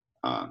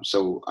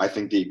 So I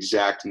think the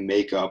exact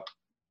makeup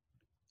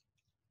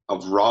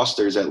of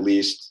rosters, at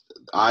least,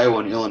 Iowa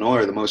and Illinois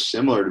are the most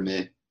similar to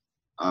me,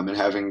 in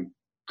having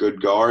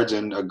good guards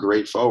and a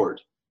great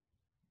forward.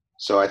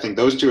 So I think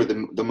those 2 are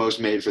the most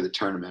made for the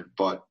tournament.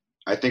 But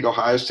I think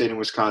Ohio State and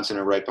Wisconsin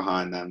are right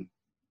behind them.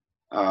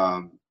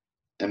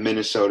 And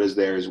Minnesota's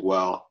there as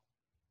well,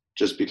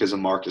 just because of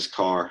Marcus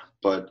Carr.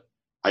 But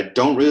I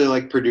don't really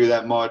like Purdue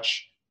that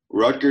much.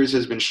 Rutgers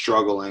has been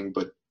struggling,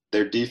 but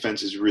their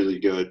defense is really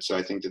good, so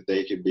I think that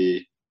they could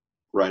be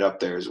right up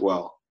there as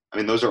well. I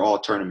mean, those are all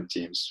tournament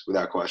teams,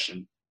 without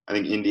question. I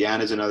think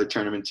Indiana's another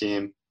tournament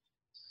team.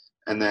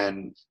 And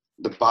then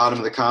the bottom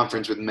of the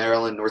conference with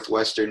Maryland,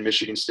 Northwestern,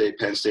 Michigan State,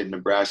 Penn State, and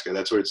Nebraska,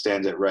 that's where it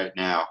stands at right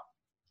now.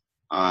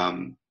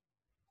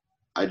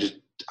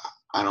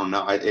 I don't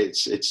know.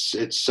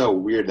 It's so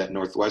weird that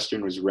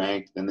Northwestern was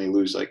ranked, then they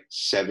lose like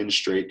 7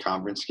 straight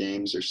conference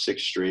games or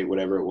 6 straight,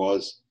 whatever it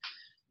was.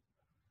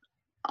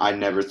 I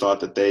never thought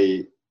that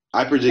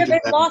I Yeah, predicted they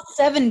them. lost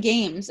 7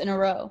 games in a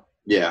row.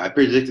 Yeah, I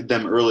predicted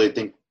them early, I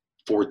think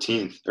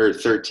 14th or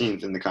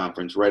 13th in the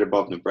conference, right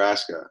above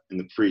Nebraska in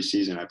the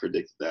preseason. I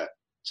predicted that.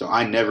 So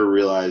I never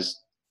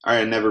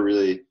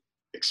really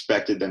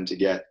expected them to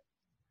get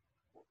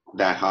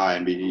that high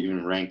and be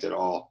even ranked at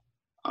all.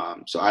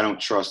 So I don't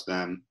trust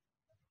them.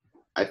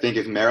 I think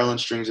if Maryland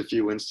strings a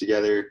few wins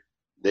together,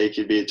 they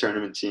could be a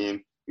tournament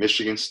team.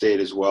 Michigan State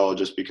as well,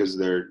 just because of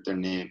their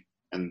name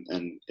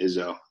and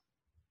Izzo.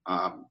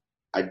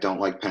 I don't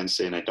like Penn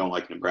State and I don't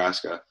like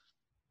Nebraska.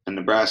 And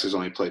Nebraska's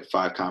only played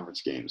 5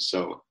 conference games,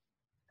 so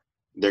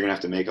they're going to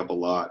have to make up a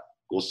lot.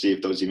 We'll see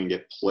if those even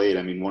get played.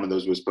 I mean, one of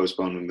those was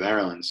postponed with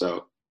Maryland,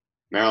 so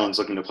Maryland's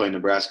looking to play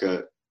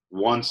Nebraska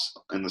once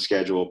in the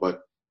schedule,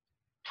 but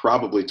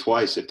probably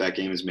twice if that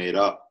game is made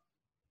up.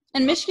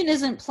 And Michigan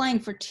isn't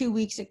playing for 2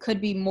 weeks. It could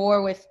be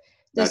more with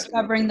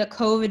discovering the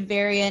COVID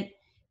variant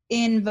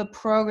in the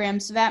program.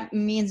 So that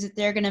means that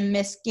they're going to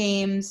miss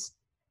games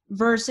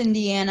versus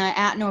Indiana,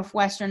 at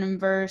Northwestern, and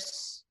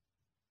versus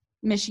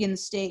Michigan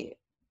State.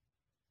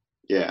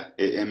 Yeah,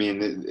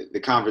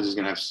 the conference is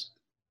going to have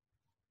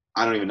 –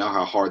 I don't even know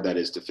how hard that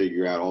is to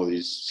figure out all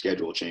these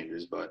schedule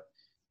changes, but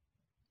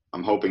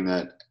I'm hoping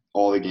that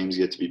all the games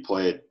get to be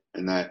played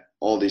and that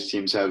all these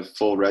teams have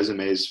full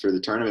resumes for the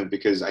tournament,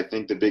 because I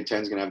think the Big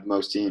Ten is going to have the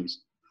most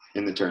teams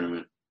in the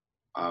tournament.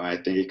 I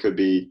think it could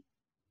be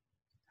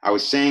 – I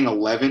was saying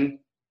 11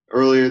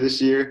 earlier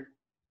this year.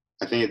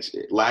 I think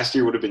last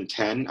year would have been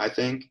 10, I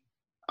think.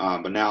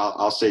 But now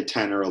I'll say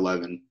 10 or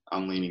 11.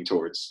 I'm leaning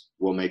towards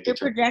we'll make the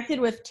You're projected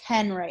with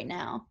 10 right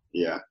now.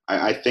 Yeah.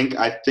 I think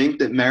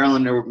that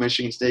Maryland or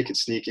Michigan State could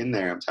sneak in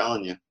there. I'm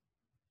telling you.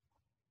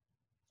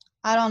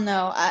 I don't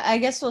know. I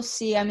guess we'll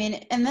see. I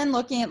mean, and then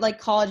looking at like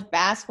college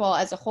basketball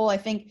as a whole, I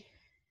think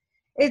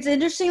it's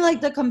interesting, like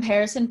the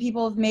comparison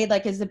people have made,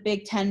 like, is the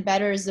Big Ten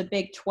better? Is the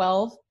Big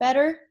 12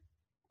 better?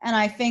 And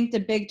I think the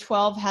Big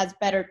 12 has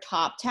better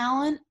top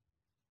talent.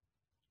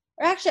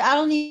 Or actually, I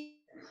don't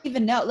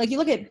even know. Like, you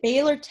look at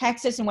Baylor,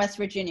 Texas, and West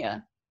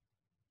Virginia.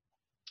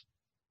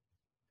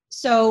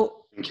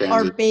 So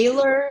are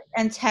Baylor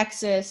and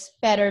Texas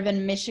better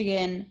than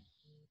Michigan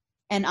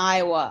and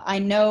Iowa? I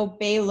know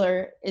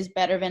Baylor is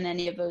better than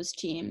any of those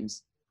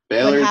teams.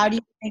 But how do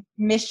you think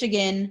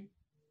Michigan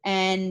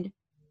and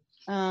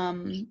how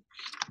do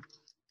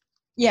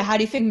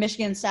you think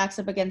Michigan stacks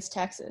up against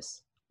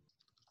Texas?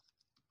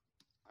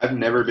 I've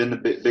never been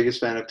the biggest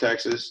fan of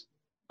Texas.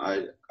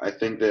 I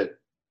think that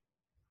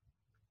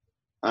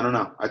 – I don't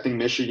know. I think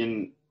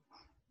Michigan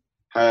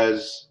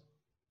has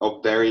a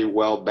very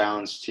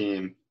well-balanced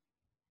team.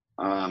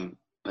 And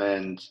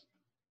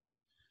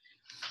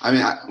I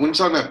mean, when you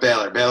talk about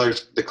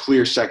Baylor's the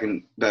clear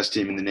second best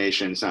team in the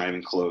nation. It's not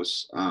even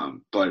close.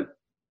 But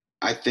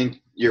I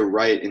think you're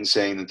right in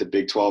saying that the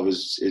Big 12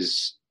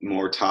 is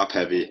more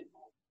top-heavy.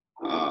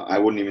 I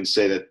wouldn't even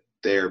say that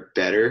they're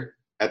better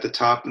at the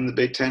top than the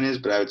Big 10 is,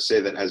 but I would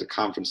say that as a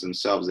conference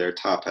themselves, they're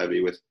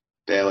top-heavy with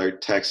Baylor,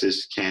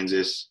 Texas,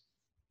 Kansas,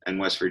 and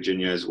West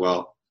Virginia as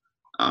well.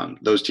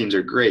 Those teams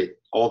are great.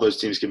 All those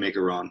teams can make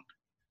a run.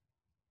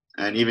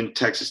 And even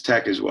Texas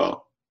Tech as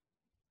well.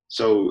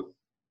 So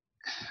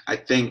I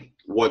think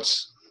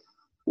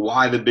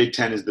why the Big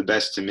Ten is the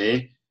best to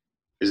me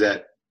is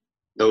that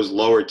those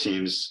lower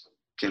teams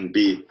can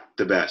beat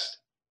the best.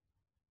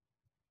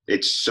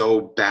 It's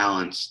so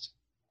balanced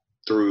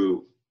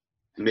through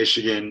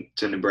Michigan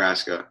to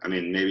Nebraska. I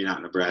mean, maybe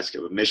not Nebraska,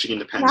 but Michigan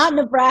to Penn State. Not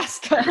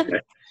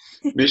Nebraska.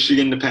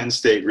 Michigan to Penn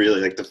State,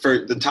 really. Like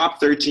the top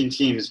 13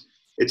 teams,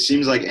 it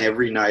seems like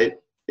every night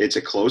it's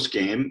a close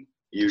game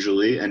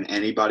usually, and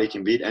anybody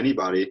can beat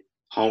anybody,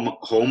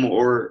 home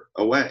or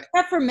away.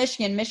 Except for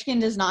Michigan. Michigan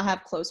does not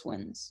have close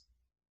wins.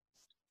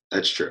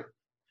 That's true.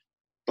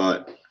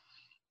 But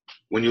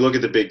when you look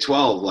at the Big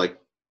 12, like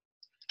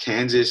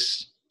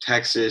Kansas,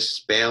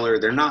 Texas, Baylor,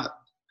 they're not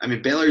 – I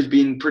mean, Baylor's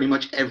beating pretty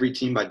much every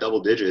team by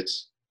double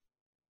digits.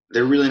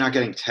 They're really not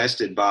getting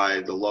tested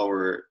by the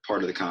lower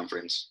part of the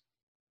conference.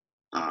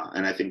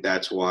 And I think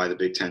that's why the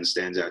Big Ten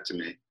stands out to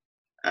me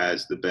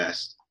as the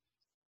best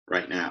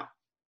right now.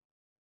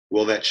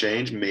 Will that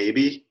change?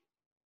 Maybe.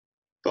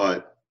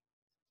 But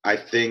I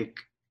think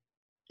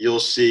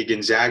you'll see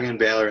Gonzaga and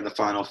Baylor in the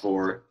Final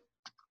Four.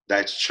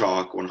 That's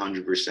chalk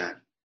 100%.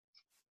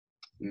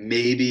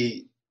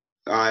 Maybe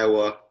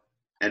Iowa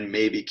and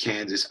maybe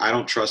Kansas. I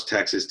don't trust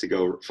Texas to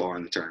go far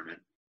in the tournament.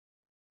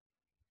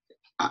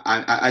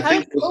 I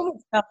think – How does COVID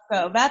stuff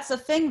go? That's the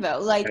thing, though.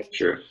 Like, that's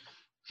true.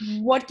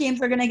 What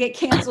games are going to get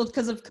canceled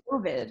because of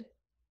COVID?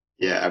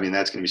 Yeah, I mean,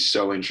 that's going to be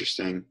so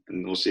interesting,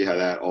 and we'll see how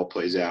that all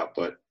plays out.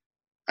 But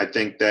I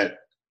think that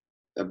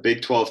a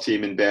Big 12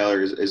 team in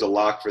Baylor is a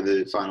lock for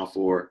the Final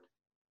Four.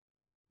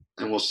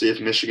 And we'll see if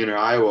Michigan or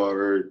Iowa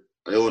or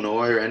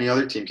Illinois or any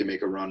other team can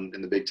make a run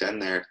in the Big Ten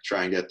there,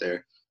 try and get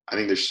there. I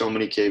think there's so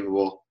many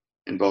capable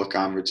in both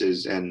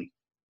conferences, and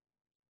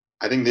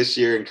I think this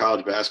year in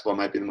college basketball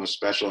might be the most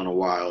special in a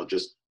while,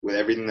 just with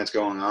everything that's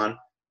going on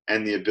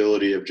and the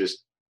ability of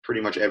just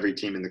pretty much every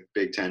team in the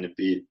Big Ten to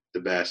beat the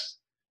best.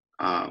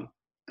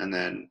 And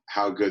then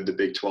how good the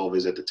Big 12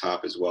 is at the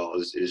top as well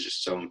is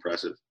just so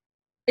impressive.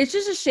 It's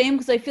just a shame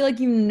because I feel like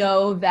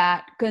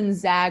that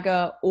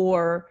Gonzaga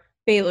or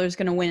Baylor is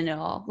going to win it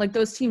all. Like,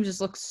 those teams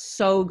just look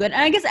so good.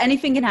 And I guess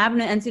anything can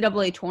happen in an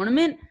NCAA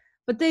tournament,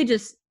 but they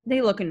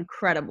look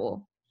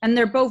incredible. And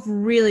they're both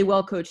really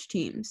well-coached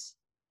teams.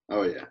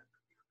 Oh, yeah.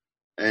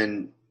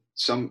 And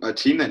a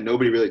team that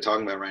nobody really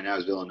talking about right now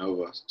is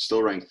Villanova,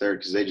 still ranked third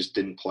because they just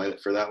didn't play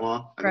for that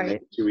long. I think they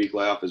had a 2-week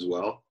layoff as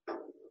well,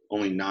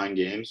 only 9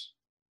 games.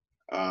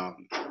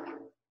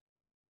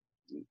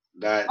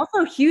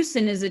 Also,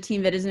 Houston is a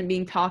team that isn't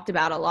being talked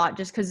about a lot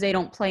just because they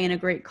don't play in a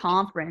great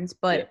conference,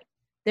 but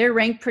they're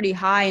ranked pretty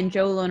high, and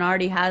Joe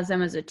Lunardi has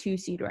them as a 2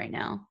 seed right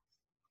now.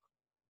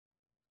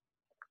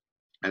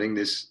 I think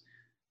this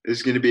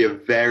is going to be a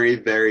very,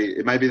 very –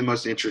 it might be the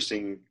most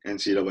interesting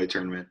NCAA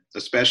tournament,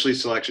 especially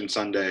Selection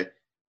Sunday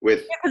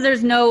with – because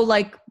there's no,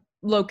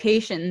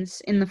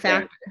 locations in the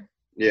factor.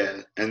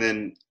 Yeah, and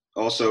then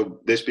also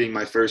this being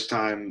my first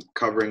time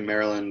covering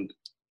Maryland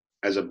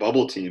as a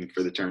bubble team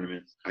for the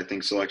tournament, I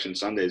think Selection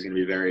Sunday is going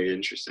to be very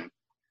interesting.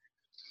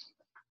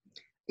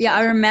 Yeah,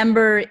 I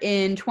remember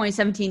in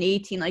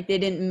 2017-18, they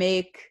didn't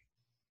make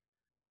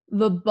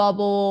the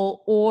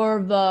bubble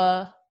or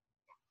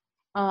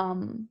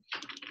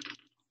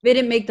they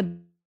didn't make the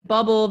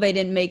bubble, they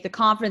didn't make the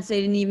conference,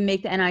 they didn't even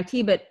make the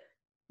NIT, but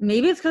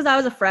maybe it's because I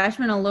was a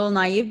freshman, a little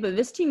naive, but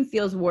this team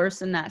feels worse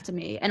than that to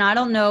me. And I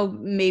don't know,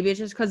 maybe it's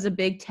just because the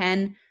Big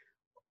Ten.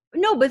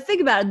 No, but think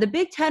about it. The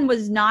Big Ten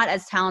was not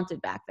as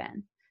talented back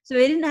then. So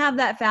they didn't have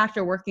that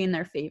factor working in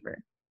their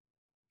favor.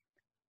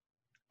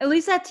 At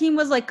least that team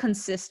was,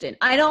 consistent.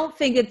 I don't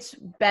think it's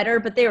better,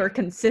 but they were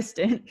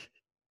consistent.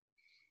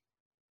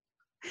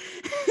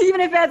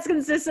 Even if that's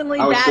consistently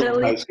bad, at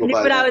least I knew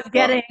what I was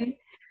getting.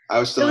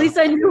 At least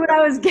I knew what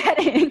I was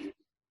getting.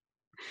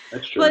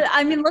 That's true.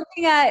 But,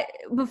 looking at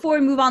 – before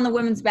we move on to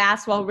women's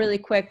basketball really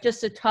quick,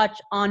 just to touch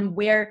on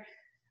where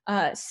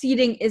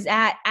seeding is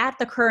at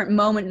the current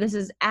moment. This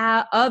is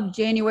of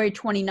January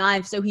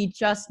 29th, so he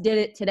just did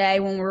it today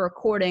when we're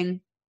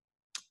recording.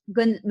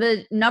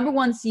 The number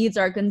 1 seeds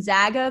are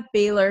Gonzaga,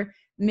 Baylor,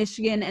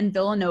 Michigan, and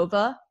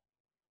Villanova,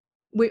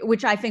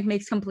 which I think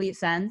makes complete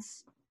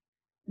sense.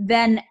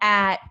 Then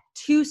at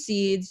 2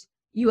 seeds,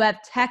 you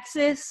have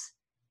Texas,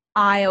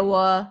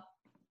 Iowa,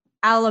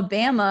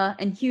 Alabama,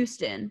 and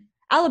Houston.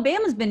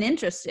 Alabama's been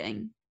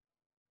interesting.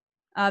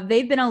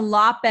 They've been a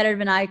lot better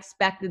than I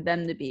expected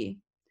them to be.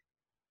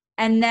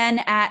 And then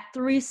at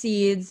 3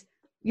 seeds,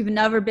 you have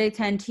another Big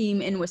Ten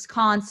team in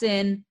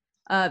Wisconsin.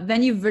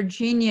 Then you have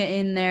Virginia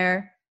in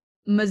there,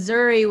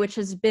 Missouri, which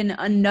has been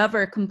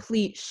another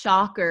complete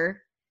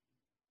shocker,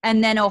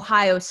 and then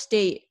Ohio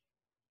State.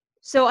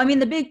 So,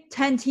 the Big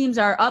Ten teams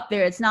are up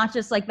there. It's not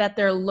just that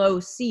they're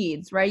low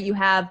seeds, right? You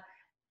have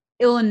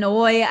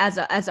Illinois as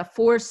a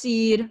 4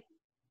 seed.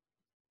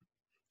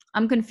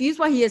 I'm confused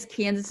why he has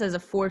Kansas as a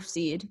 4th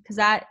seed because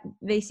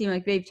they seem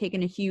like they've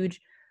taken a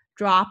huge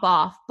drop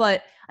off.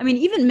 But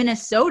even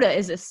Minnesota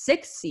is a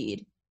 6th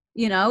seed,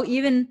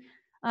 even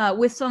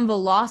with some of the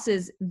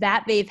losses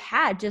that they've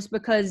had, just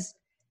because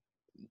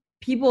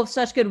people have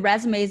such good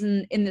resumes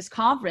in this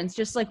conference,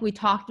 just like we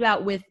talked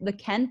about with the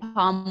Ken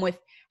Palm, with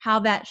how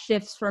that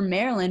shifts for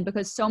Maryland,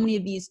 because so many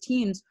of these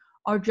teams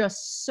are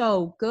just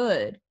so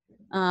good.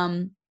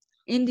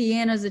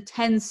 Indiana's a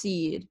 10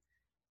 seed.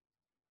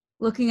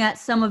 Looking at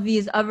some of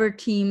these other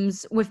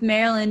teams, with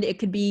Maryland, it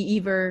could be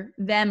either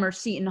them or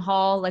Seton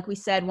Hall. Like we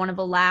said, one of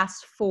the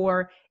last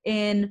 4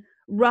 in.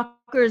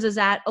 Rutgers is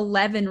at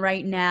 11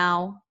 right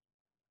now.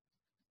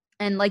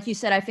 And like you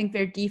said, I think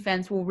their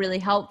defense will really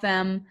help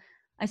them.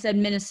 I said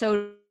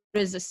Minnesota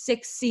is a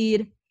 6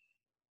 seed.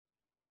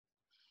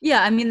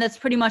 Yeah, that's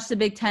pretty much the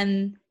Big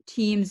Ten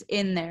teams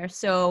in there.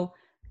 So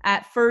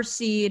at 1st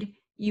seed,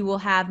 you will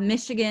have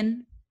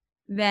Michigan.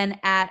 Then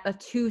at a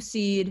 2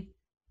 seed,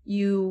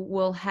 you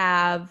will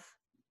have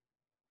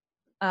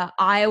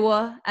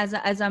Iowa,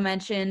 as I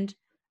mentioned.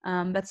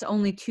 That's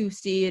only 2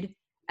 seed.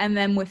 And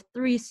then with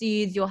 3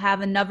 seeds, you'll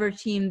have another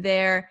team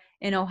there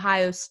in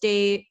Ohio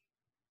State.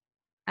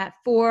 At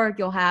 4,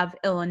 you'll have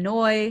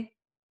Illinois.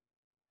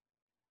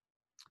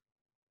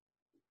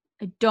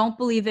 I don't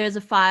believe there's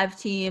a 5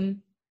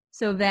 team.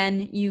 So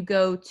then you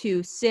go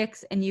to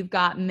 6 and you've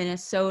got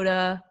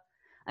Minnesota.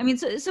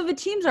 So the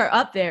teams are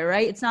up there,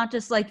 right? It's not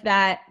just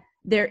that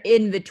they're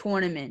in the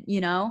tournament,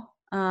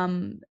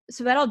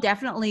 So that'll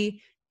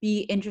definitely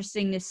be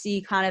interesting to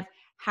see kind of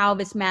how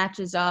this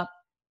matches up.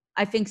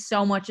 I think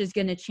so much is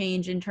going to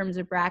change in terms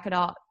of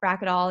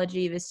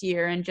bracketology this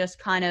year and just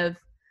kind of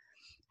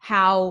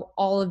how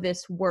all of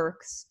this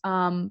works.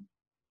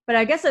 But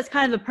I guess that's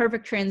kind of the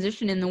perfect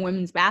transition in the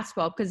women's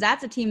basketball, because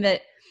that's a team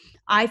that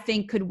I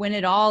think could win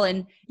it all.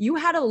 And you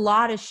had a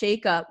lot of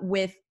shakeup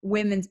with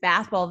women's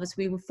basketball this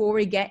week. Before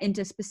we get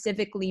into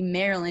specifically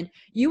Maryland,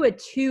 you had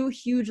 2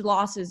 huge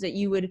losses that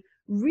you would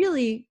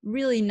really,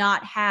 really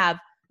not have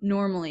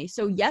normally.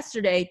 So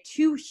yesterday,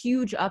 2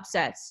 huge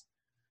upsets.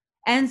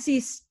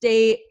 NC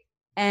State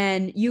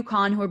and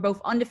UConn, who are both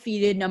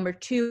undefeated, number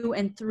 2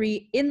 and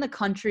 3 in the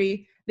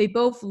country, they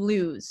both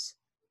lose.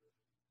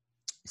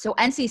 So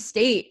NC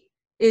State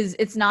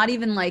it's not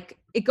even like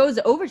it goes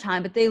to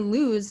overtime, but they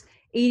lose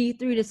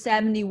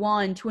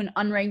 83-71 to an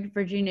unranked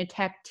Virginia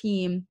Tech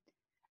team.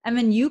 And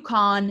then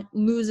UConn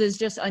loses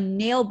just a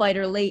nail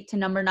biter late to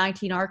number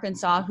 19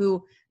 Arkansas,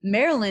 who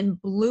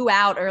Maryland blew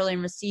out early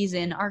in the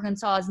season.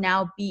 Arkansas has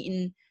now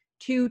beaten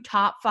 2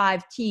 top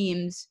 5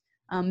 teams.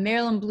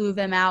 Maryland blew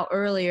them out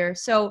earlier.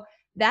 So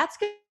that's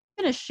going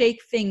to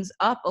shake things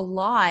up a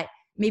lot,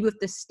 maybe with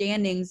the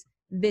standings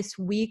this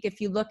week.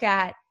 If you look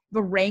at the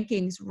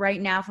rankings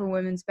right now for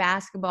women's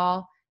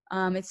basketball,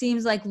 it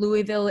seems like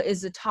Louisville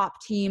is the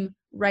top team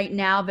right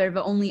now. They're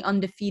the only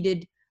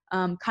undefeated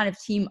kind of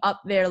team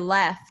up there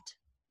left.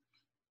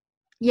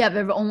 Yeah,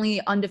 they're the only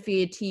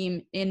undefeated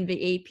team in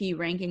the AP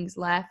rankings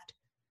left.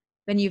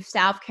 Then you have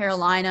South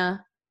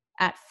Carolina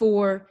at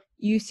 4,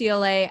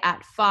 UCLA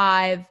at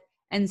 5,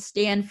 and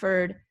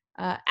Stanford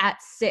at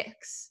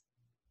 6.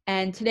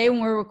 And today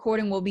when we're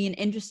recording will be an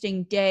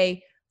interesting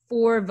day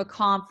for the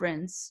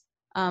conference,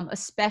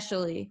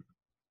 especially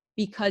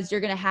because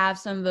you're going to have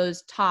some of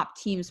those top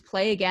teams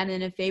play again.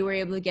 And if they were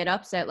able to get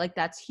upset, like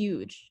that's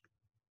huge.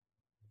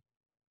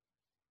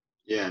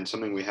 Yeah, and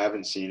something we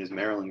haven't seen is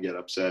Maryland get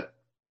upset,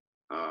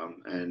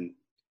 and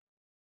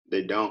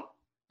they don't.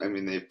 I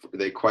mean,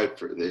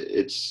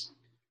 it's.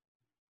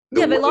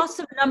 Yeah, they lost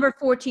to the number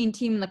 14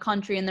 team in the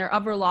country, and their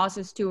other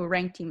losses to a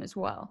ranked team as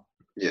well.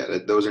 Yeah,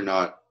 those are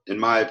not, in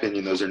my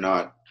opinion, those are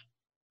not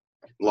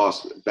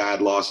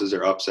bad losses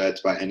or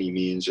upsets by any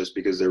means, just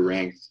because they're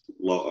ranked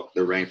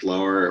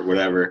lower or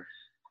whatever.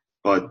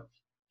 But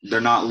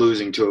they're not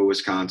losing to a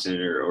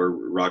Wisconsin or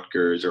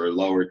Rutgers or a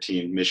lower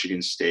team,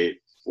 Michigan State,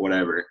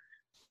 whatever.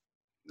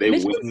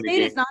 Michigan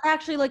State is not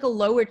actually like a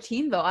lower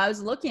team, though. I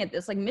was looking at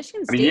this. Like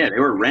Michigan State. I mean, yeah, they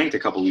were ranked a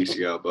couple weeks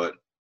ago, but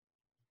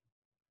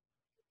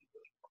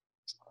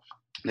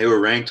they were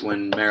ranked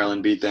when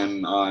Maryland beat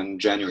them on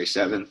January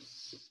 7th.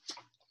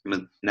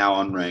 Now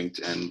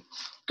unranked and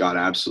got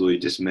absolutely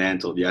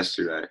dismantled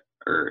yesterday.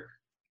 Or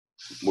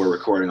we're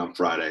recording on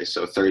Friday,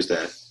 so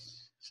Thursday.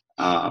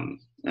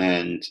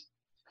 And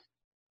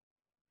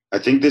I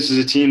think this is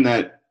a team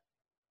that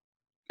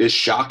is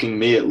shocking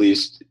me, at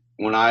least,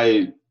 when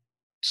I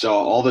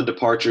saw all the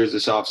departures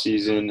this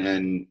offseason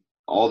and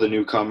all the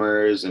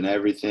newcomers and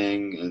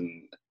everything,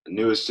 and the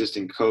new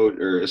assistant coach,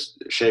 or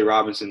Shea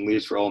Robinson,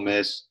 leaves for Ole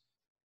Miss.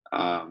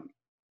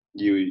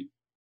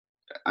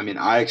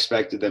 I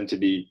expected them to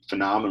be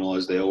phenomenal,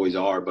 as they always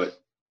are, but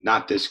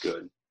not this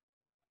good.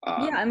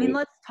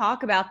 Let's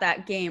talk about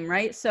that game,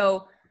 right?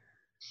 So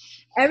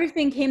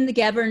everything came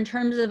together in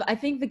terms of, I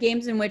think, the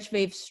games in which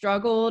they've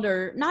struggled,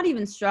 or not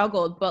even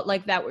struggled, but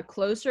like that were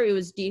closer, it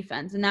was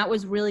defense. And that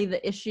was really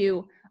the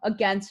issue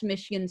against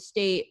Michigan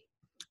State.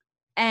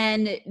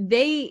 And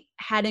they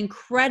had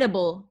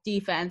incredible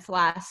defense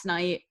last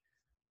night.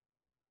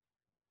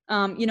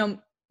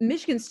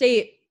 Michigan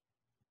State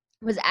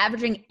was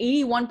averaging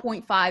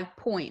 81.5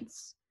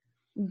 points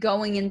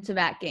going into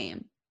that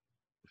game.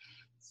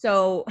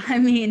 So, I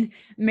mean,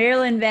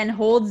 Maryland then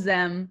holds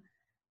them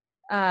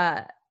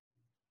to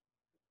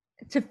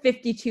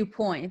 52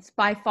 points,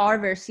 by far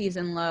their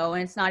season low,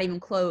 and it's not even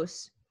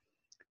close.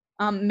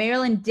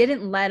 Maryland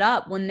didn't let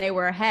up when they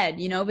were ahead.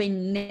 They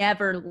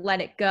never let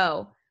it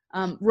go.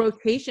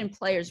 Rotation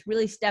players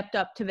really stepped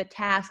up to the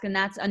task, and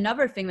that's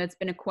another thing that's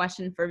been a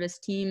question for this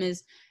team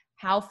is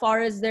how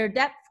far is their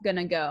depth going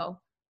to go?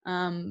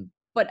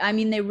 But, I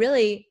mean,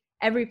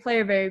 every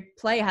player they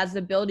play has the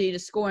ability to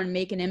score and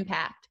make an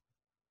impact.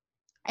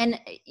 And,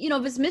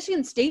 this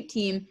Michigan State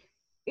team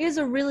is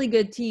a really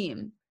good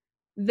team.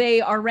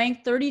 They are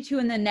ranked 32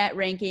 in the net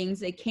rankings.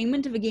 They came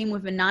into the game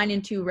with a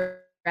 9-2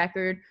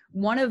 record.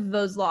 One of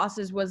those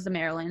losses was the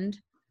Maryland.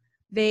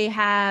 They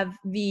have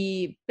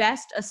the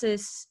best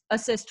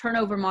assist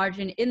turnover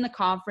margin in the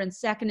conference,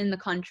 second in the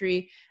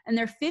country, and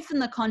they're 5th in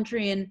the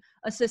country in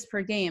assists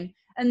per game.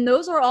 And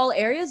those are all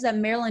areas that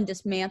Maryland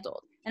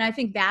dismantled. And I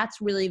think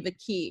that's really the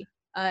key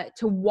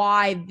to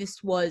why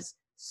this was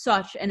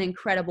such an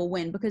incredible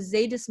win, because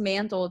they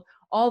dismantled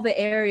all the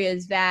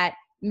areas that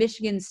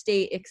Michigan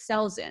State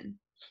excels in.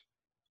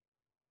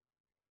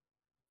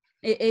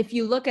 If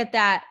you look at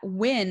that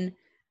win,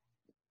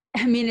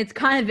 I mean, it's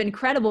kind of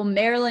incredible.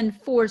 Maryland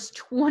forced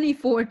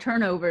 24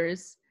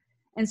 turnovers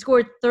and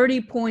scored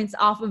 30 points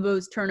off of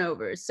those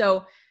turnovers.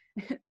 So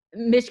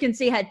Michigan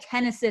State had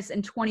 10 assists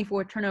and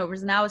 24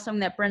 turnovers, and that was something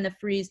that Brenda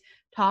Fries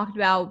talked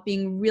about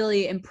being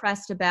really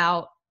impressed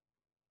about.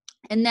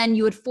 And then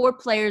you had 4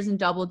 players in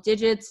double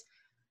digits.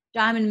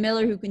 Diamond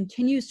Miller, who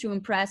continues to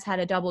impress, had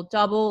a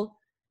double-double.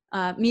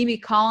 Mimi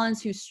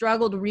Collins, who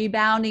struggled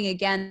rebounding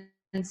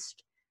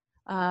against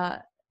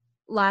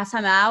last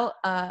time out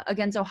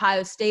against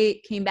Ohio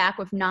State, came back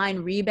with 9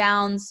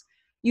 rebounds.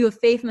 You have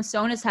Faith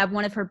Masonis have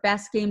one of her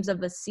best games of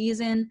the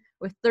season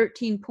with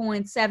 13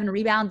 points, 7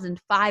 rebounds, and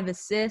 5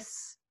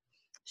 assists.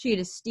 She had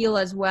a steal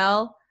as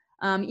well.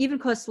 Even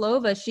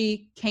Koslova,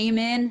 she came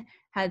in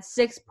had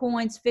 6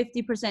 points,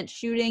 50%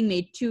 shooting,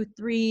 made 2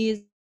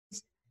 threes,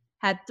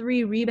 had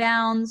 3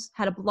 rebounds,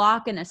 had a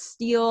block and a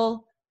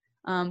steal.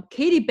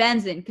 Katie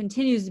Benzan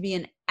continues to be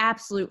an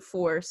absolute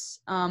force.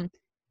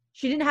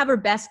 She didn't have her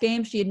best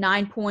game. She had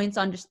 9 points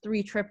on just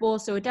 3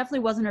 triples, so it definitely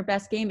wasn't her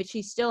best game, but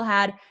she still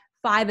had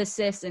 5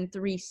 assists and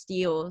 3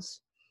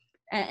 steals.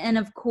 And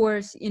of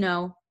course,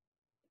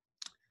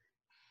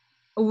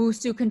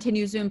 Owusu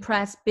continues to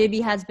impress.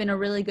 Bibby has been a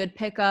really good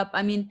pickup.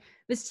 I mean,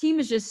 this team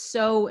is just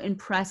so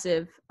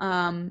impressive.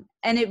 And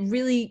it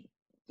really,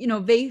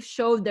 they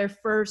showed their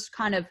first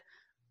kind of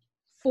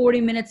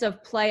 40 minutes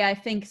of play, I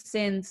think,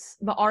 since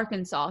the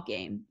Arkansas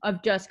game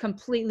of just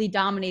completely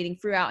dominating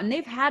throughout. And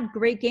they've had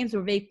great games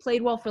where they've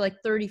played well for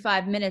like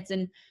 35 minutes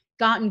and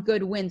gotten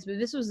good wins. But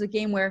this was a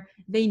game where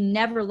they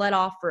never let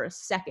off for a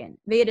second.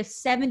 They had a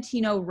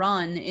 17-0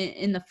 run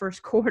in the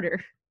first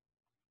quarter.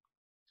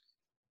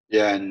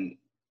 Yeah, and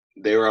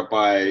they were up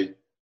by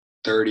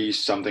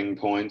 30-something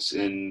points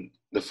in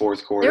the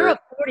fourth quarter. They were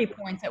up 40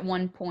 points at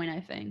one point, I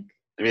think.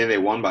 I mean, they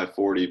won by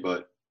 40,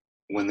 but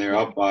when they're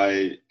up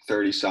by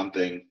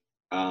 30-something,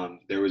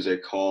 there was a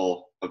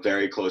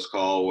very close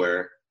call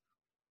where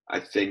I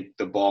think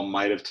the ball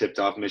might have tipped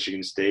off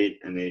Michigan State,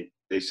 and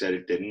they said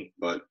it didn't.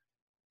 But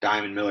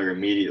Diamond Miller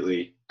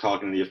immediately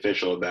talking to the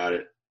official about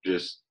it,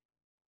 just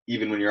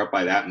even when you're up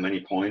by that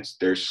many points,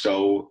 they're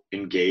so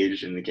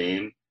engaged in the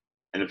game.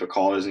 And if a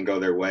call doesn't go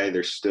their way,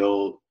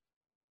 the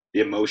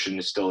emotion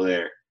is still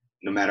there,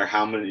 no matter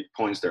how many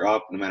points they're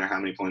up, no matter how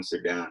many points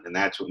they're down. And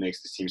that's what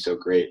makes this team so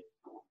great.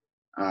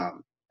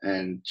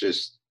 And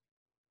just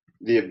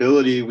the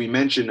ability we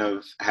mentioned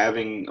of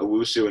having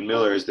Owusu and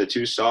Miller as the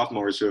 2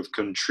 sophomores who have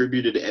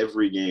contributed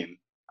every game.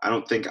 I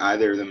don't think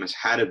either of them has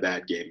had a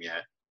bad game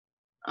yet.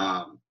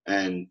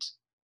 And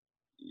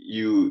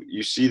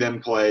you see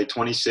them play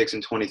 26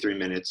 and 23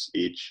 minutes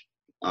each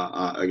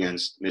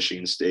against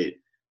Michigan State.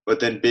 But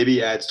then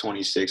Bibby adds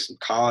 26,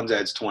 Collins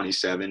adds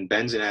 27,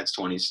 Benzan adds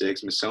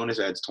 26, Masonis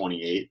adds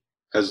 28,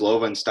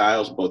 Kozlova and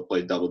Styles both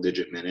played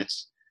double-digit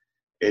minutes.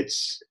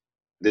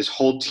 This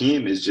whole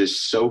team is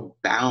just so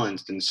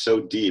balanced and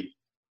so deep.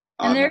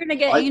 And they're going to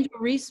get Angel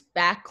Reese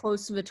back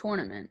close to the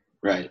tournament.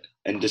 Right.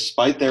 And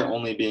despite there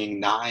only being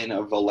 9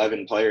 of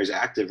 11 players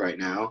active right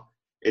now,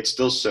 it's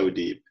still so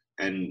deep.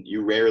 And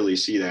you rarely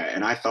see that.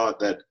 And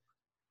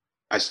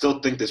I still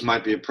think this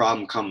might be a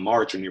problem come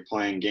March when you're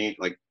playing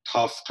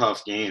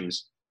tough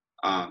games,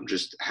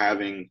 just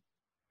having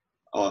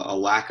a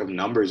lack of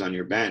numbers on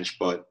your bench.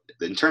 But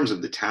in terms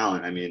of the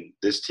talent, I mean,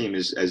 this team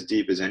is as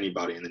deep as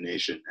anybody in the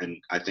nation. And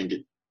I think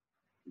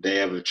they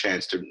have a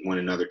chance to win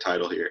another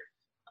title here.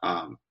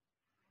 And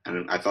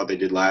I thought they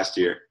did last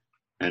year.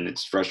 And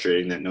it's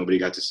frustrating that nobody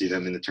got to see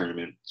them in the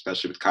tournament,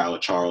 especially with Kyla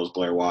Charles,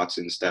 Blair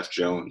Watson, Steph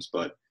Jones.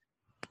 But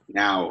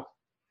now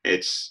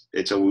it's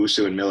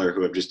Owusu and Miller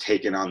who have just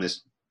taken on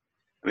this.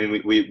 I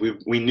mean,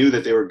 we knew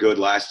that they were good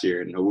last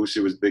year, and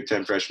Owusu was Big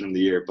Ten Freshman of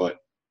the Year. But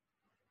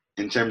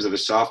in terms of a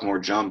sophomore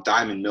jump,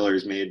 Diamond Miller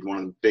has made one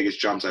of the biggest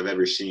jumps I've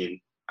ever seen,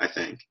 I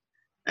think.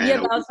 And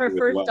that was her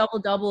first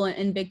double-double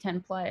in Big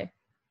Ten play.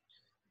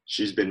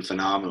 She's been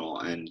phenomenal,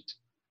 and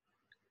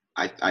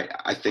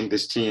I think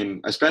this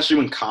team, especially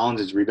when Collins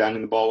is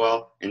rebounding the ball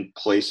well in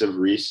place of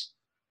Reese,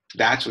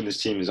 that's when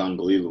this team is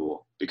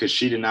unbelievable, because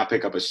she did not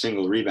pick up a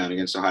single rebound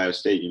against Ohio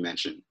State, you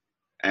mentioned,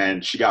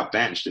 and she got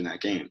benched in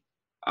that game.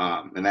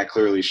 And that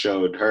clearly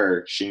showed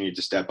her she needed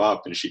to step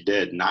up, and she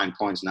did. 9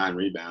 points, 9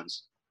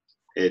 rebounds.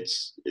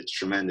 It's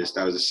tremendous.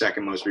 That was the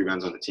second most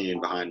rebounds on the team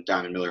behind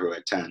Diamond Miller, who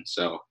had 10.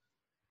 So,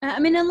 I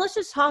mean, and let's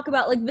just talk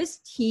about, this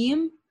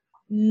team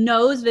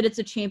knows that it's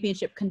a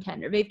championship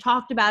contender. They've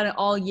talked about it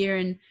all year,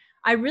 and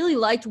I really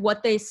liked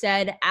what they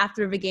said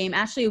after the game.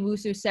 Ashley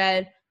Owusu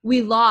said,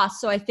 "We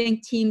lost, so I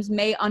think teams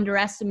may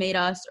underestimate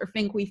us or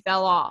think we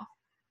fell off.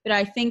 But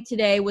I think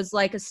today was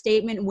like a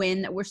statement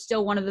win that we're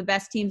still one of the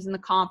best teams in the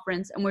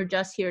conference and we're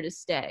just here to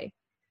stay."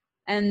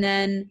 And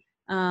then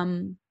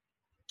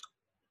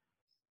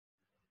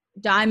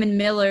Diamond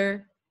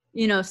Miller,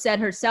 said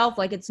herself,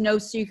 it's no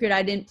secret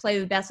I didn't play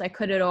the best I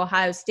could at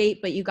Ohio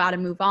State, but you got to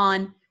move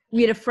on.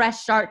 We had a fresh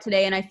start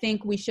today, and I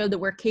think we showed that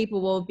we're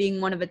capable of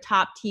being one of the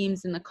top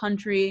teams in the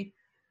country.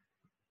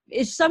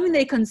 It's something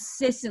they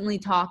consistently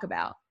talk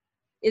about,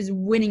 is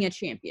winning a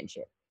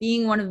championship,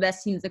 being one of the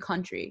best teams in the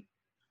country.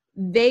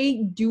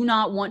 They do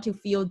not want to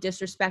feel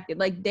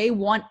disrespected. They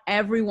want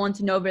everyone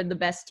to know they're the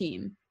best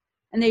team.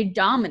 And they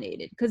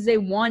dominated because they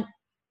want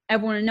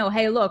everyone to know,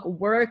 hey, look,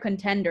 we're a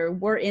contender.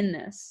 We're in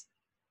this.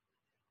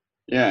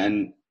 Yeah,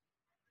 and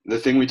the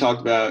thing we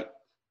talked about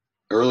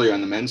earlier on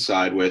the men's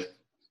side with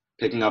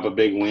picking up a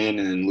big win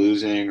and then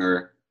losing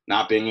or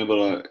not being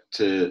able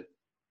to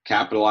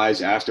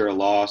capitalize after a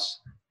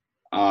loss,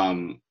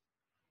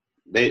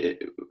 the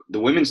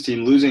women's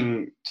team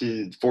losing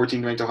to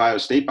 14th ranked Ohio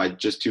State by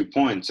just 2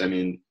 points. I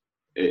mean,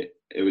 it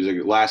was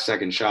a last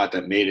second shot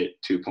that made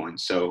it 2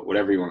 points. So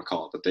whatever you want to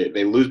call it, but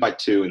they lose by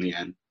 2 in the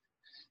end.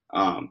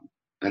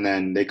 And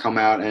then they come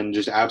out and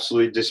just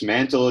absolutely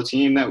dismantle a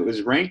team that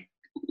was ranked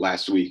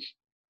last week.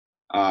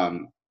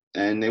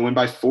 and they win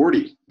by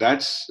 40.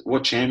 That's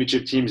what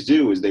championship teams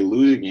do, is they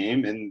lose a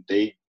game and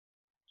they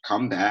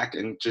come back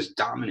and just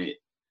dominate.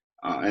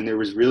 And there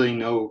was really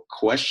no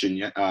question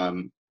yet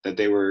that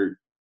they were,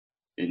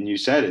 and you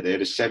said it, they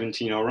had a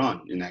 17-0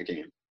 run in that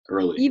game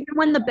early. Even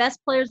when the best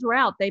players were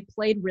out, they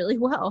played really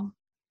well.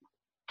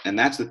 And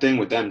that's the thing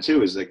with them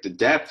too, is like the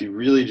depth, you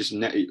really just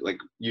like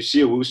you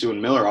see Owusu and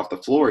Miller off the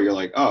floor, you're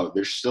like, oh,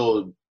 they're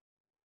still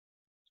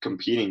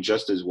competing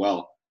just as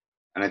well.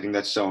 And I think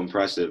that's so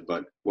impressive.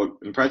 But what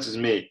impresses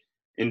me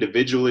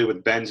individually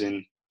with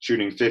Benson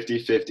shooting 50,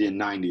 50, and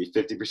 90,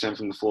 50%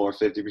 from the floor,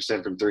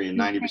 50% from three, and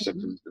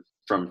 90%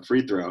 from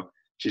free throw.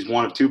 She's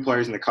one of 2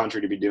 players in the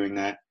country to be doing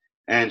that.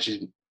 And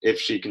if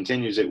she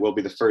continues, it will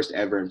be the first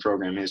ever in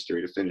program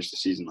history to finish the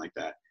season like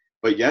that.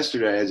 But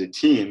yesterday, as a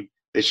team,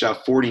 they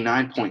shot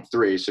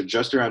 49.3, so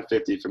just around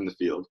 50 from the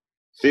field,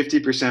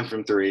 50%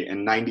 from three,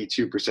 and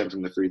 92%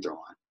 from the free throw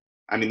line.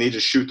 I mean, they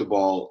just shoot the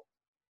ball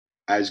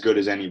as good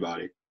as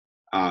anybody.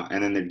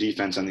 And then their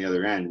defense on the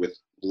other end with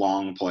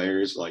long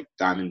players like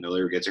Diamond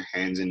Miller, who gets her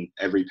hands in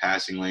every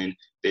passing lane.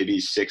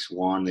 Baby's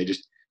 6'1". They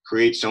just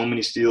create so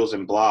many steals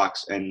and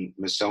blocks, and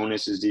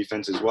Masonis'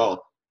 defense as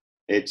well.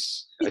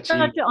 She's such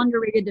an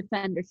underrated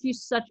defender.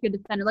 She's such a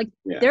good defender. Like,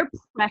 their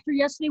pressure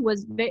yesterday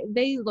was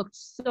they looked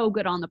so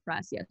good on the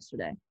press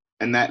yesterday.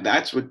 And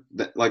that's what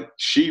like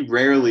she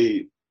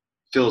rarely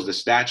fills the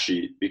stat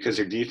sheet because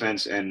her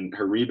defense and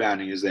her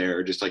rebounding is there,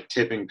 or just like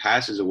tipping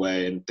passes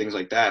away and things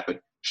like that. But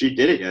she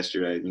did it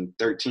yesterday. I mean,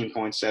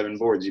 13.7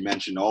 boards. You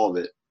mentioned all of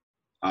it.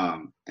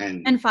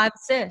 And 5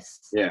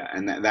 assists. Yeah,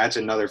 and that's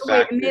another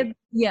factor.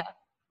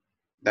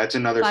 That's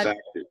another factor.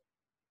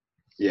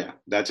 Yeah,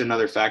 that's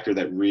another factor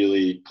that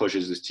really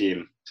pushes this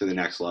team to the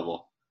next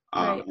level.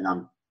 Right.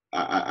 And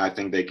I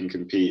think they can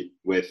compete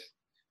with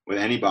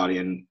anybody.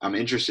 And I'm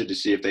interested to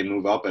see if they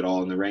move up at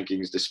all in the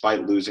rankings,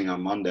 despite losing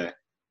on Monday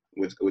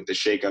with the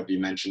shakeup you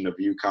mentioned of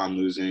UConn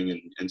losing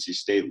and NC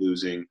State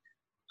losing.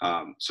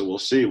 So we'll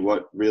see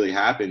what really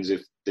happens,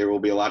 if there will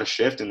be a lot of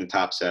shift in the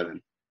top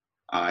 7.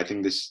 I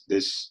think this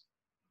is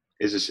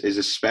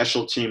a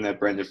special team that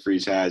Brenda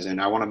Fries has.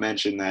 And I want to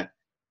mention that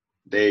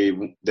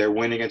their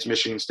win against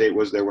Michigan State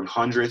was their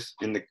 100th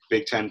in the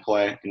Big Ten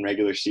play in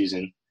regular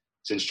season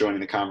since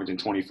joining the conference in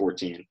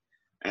 2014.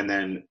 And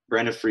then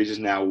Brenda Fries is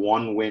now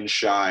 1 win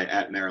shy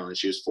at Maryland.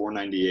 She has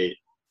 498,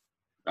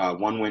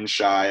 1 win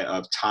shy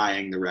of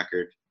tying the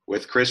record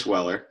with Chris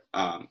Weller.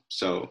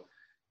 So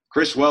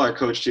Chris Weller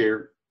coached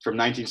here from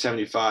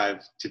 1975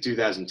 to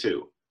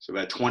 2002, so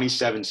about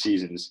 27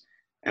 seasons.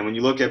 And when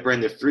you look at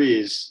Brenda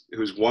Fries,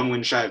 who's 1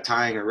 win shy of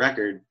tying her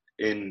record,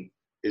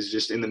 is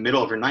just in the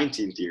middle of her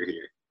 19th year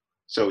here.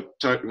 So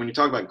when you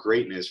talk about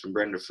greatness from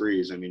Brenda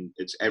Fries, I mean,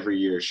 it's every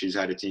year she's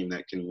had a team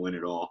that can win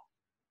it all.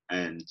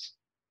 And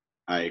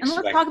let's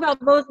talk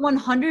about those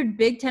 100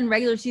 Big Ten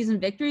regular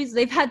season victories.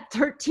 They've had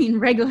 13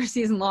 regular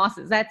season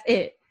losses. That's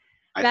it.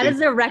 That is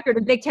their record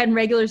of Big Ten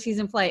regular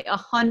season play,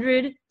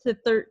 100-13.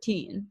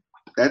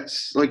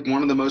 That's like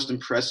one of the most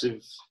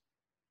impressive,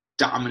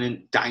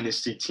 dominant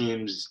dynasty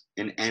teams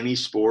in any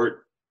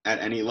sport at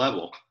any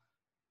level.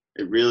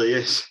 It really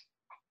is.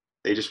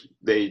 They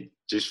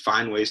just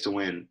find ways to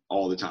win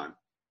all the time.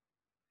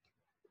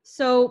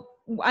 So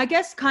I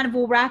guess kind of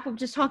we'll wrap up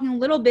just talking a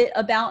little bit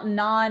about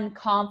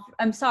non-revenue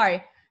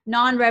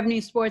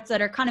sports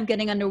that are kind of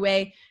getting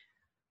underway.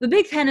 The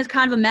Big Ten is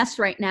kind of a mess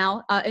right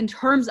now in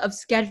terms of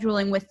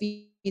scheduling, with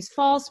these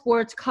fall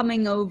sports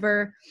coming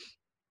over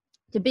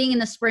to being in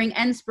the spring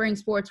and spring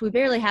sports. We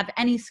barely have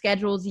any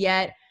schedules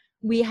yet.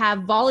 We have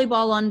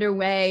volleyball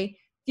underway.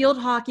 Field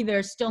hockey,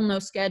 there's still no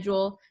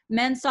schedule.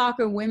 Men's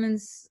soccer,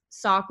 women's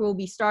soccer will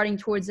be starting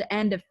towards the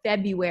end of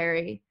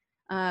February.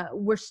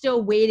 We're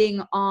still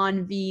waiting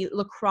on the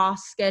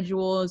lacrosse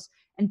schedules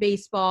and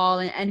baseball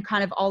and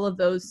kind of all of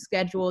those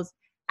schedules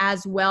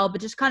as well.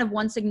 But just kind of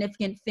one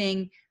significant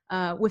thing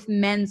with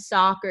men's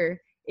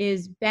soccer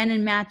is Ben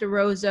and Matt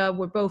DeRosa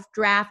were both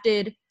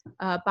drafted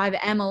by the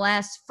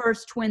MLS,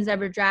 first twins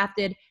ever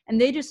drafted,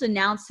 and they just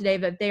announced today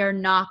that they are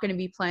not going to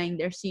be playing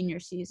their senior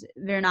season.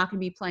 They're not going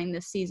to be playing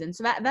this season.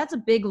 So that's a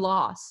big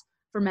loss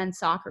for men's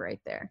soccer right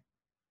there.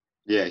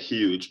 Yeah,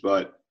 huge.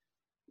 But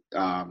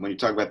when you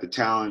talk about the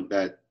talent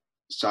that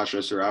Sasha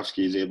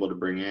Surofsky is able to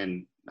bring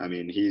in, I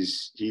mean,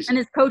 he's and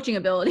his coaching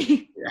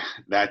ability. Yeah,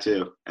 that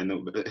too,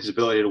 and his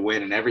ability to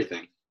win and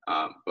everything.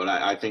 But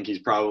I think he's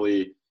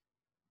probably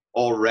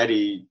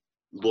already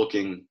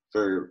looking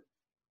for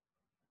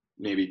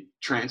maybe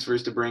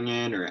transfers to bring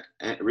in, or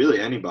really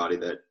anybody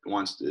that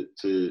wants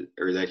to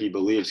or that he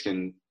believes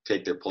can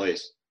take their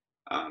place.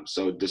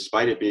 So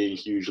despite it being a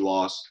huge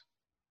loss,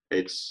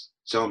 it's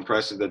so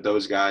impressive that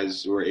those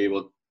guys were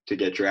able to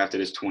get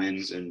drafted as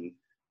twins, and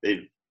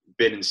they've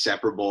been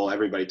inseparable.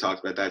 Everybody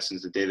talked about that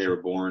since the day they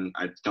were born.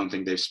 I don't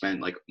think they've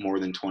spent like more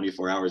than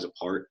 24 hours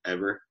apart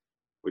ever,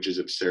 which is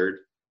absurd.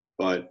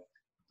 But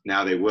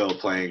now they will,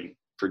 playing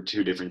for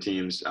 2 different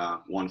teams,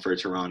 one for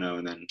Toronto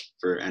and then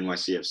for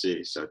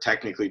NYCFC. So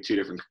technically 2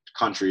 different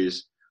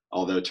countries,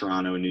 although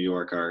Toronto and New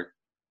York are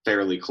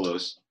fairly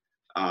close.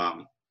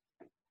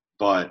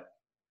 But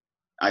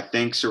I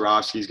think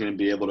Swarovski's going to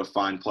be able to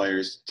find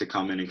players to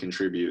come in and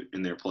contribute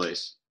in their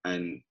place.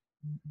 And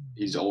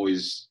he's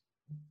always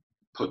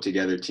put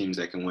together teams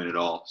that can win it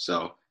all.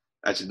 So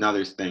that's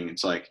another thing.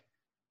 It's like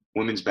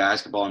women's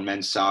basketball and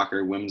men's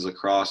soccer, women's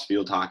lacrosse,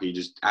 field hockey,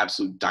 just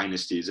absolute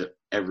dynasties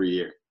every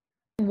year.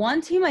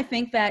 One team I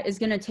think that is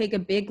going to take a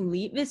big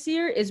leap this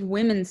year is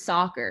women's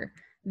soccer.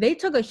 They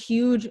took a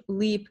huge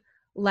leap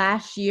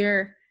last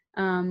year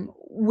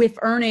with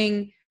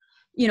earning,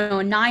 a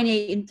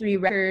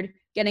 9-8-3 record,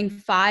 getting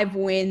 5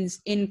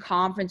 wins in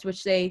conference,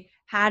 which they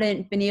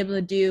hadn't been able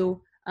to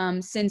do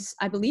since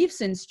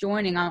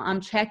joining.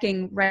 I'm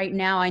checking right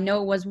now. I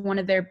know it was one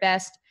of their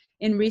best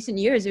in recent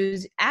years. It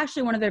was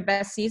actually one of their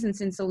best seasons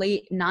since the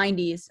late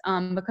 90s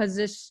because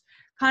this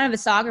kind of a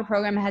soccer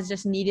program has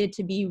just needed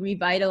to be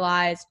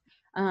revitalized.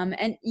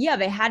 And yeah,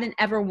 they hadn't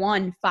ever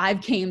won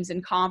 5 games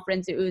in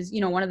conference. It was,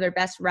 one of their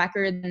best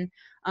records. And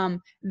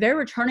they're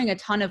returning a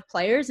ton of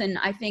players. And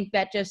I think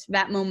that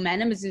that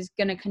momentum is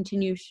going to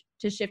continue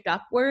to shift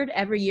upward.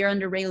 Every year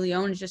under Ray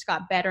Leone has just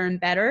got better and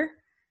better.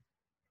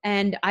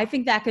 And I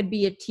think that could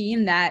be a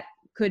team that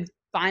could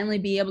finally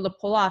be able to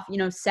pull off,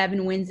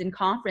 7 wins in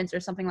conference or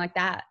something like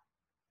that.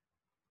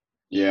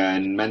 Yeah,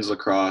 and men's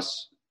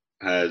lacrosse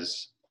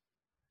has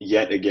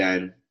yet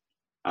again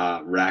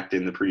racked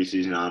in the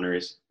preseason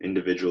honors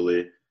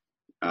individually.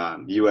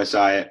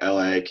 USI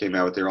LA came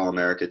out with their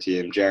All-America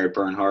team. Jared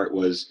Bernhardt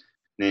was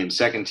named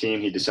second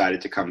team. He decided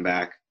to come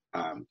back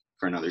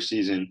for another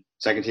season.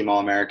 Second team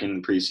All-American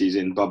in the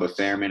preseason. Bubba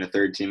Fairman, a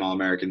third team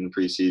All-American in the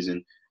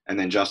preseason. And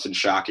then Justin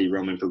Shockey,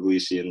 Roman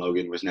Puglisi, and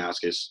Logan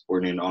Wisnauskas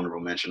were named honorable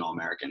mention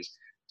All-Americans.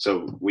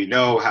 So we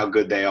know how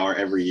good they are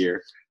every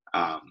year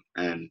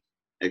and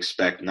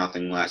expect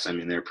nothing less. I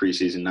mean, they're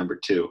preseason number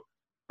 2.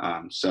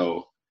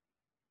 So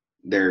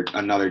they're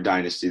another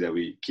dynasty that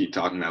we keep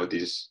talking about with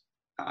these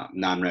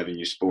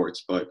non-revenue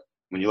sports. But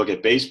when you look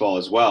at baseball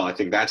as well, I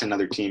think that's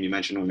another team. You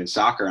mentioned women's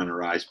soccer on the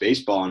rise,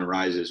 baseball on the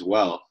rise as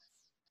well.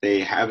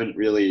 They haven't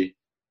really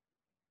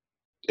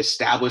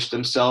established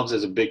themselves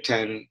as a Big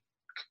Ten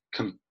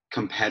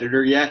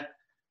competitor yet,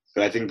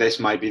 but I think this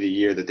might be the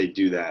year that they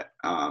do that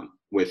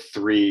with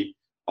 3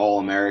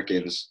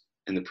 All-Americans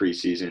in the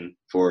preseason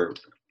for,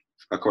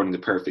 according to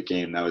Perfect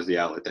Game, that was the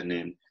outlet that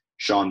named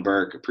Sean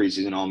Burke, a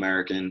preseason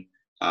All-American.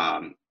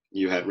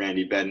 You had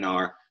Randy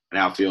Bednar, an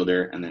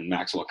outfielder, and then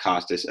Maxwell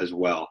Costas as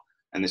well.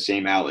 And the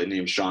same outlet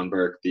named Sean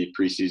Burke the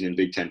preseason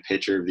Big Ten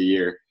Pitcher of the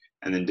Year.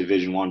 And then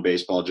Division I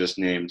baseball just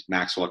named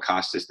Maxwell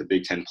Costas the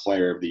Big Ten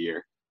Player of the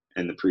Year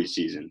in the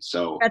preseason.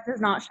 So that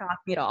does not shock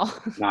me at all.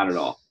 Not at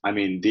all. I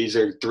mean, these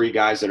are 3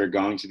 guys that are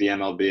going to the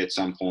MLB at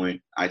some point.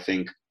 I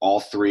think all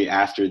 3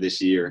 after this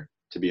year,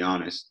 to be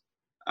honest.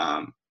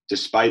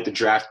 Despite the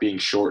draft being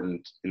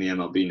shortened in the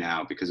MLB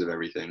now because of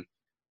everything,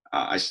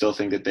 I still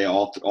think that they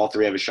all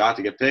 3 have a shot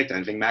to get picked.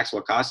 I think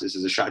Maxwell Costas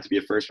is a shot to be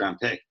a first-round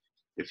pick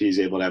if he's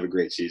able to have a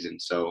great season.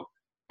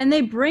 And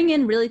they bring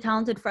in really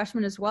talented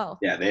freshmen as well.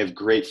 Yeah, they have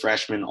great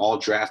freshmen, all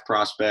draft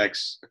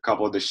prospects. A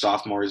couple of the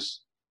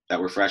sophomores that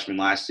were freshmen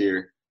last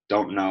year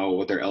don't know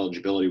what their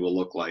eligibility will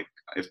look like,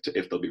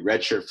 if they'll be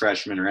redshirt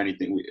freshmen or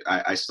anything.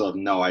 I still have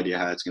no idea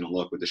how it's going to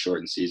look with the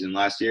shortened season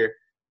last year.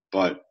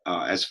 But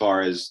as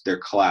far as their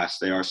class,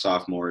 they are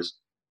sophomores,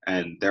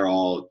 and they're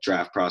all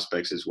draft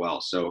prospects as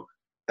well. So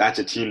that's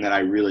a team that I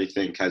really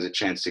think has a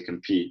chance to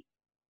compete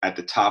at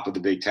the top of the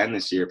Big Ten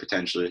this year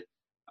potentially.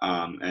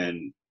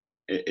 And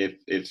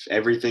if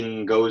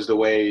everything goes the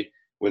way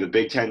with a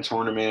Big Ten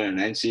tournament,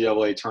 an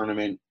NCAA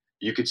tournament,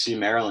 you could see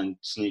Maryland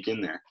sneak in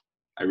there.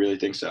 I really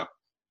think so.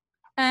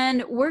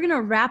 And we're going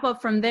to wrap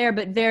up from there,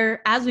 but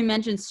there, as we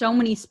mentioned, so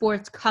many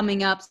sports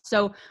coming up.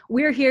 So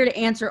we're here to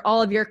answer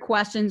all of your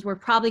questions. We're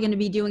probably going to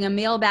be doing a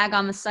mailbag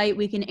on the site.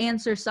 We can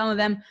answer some of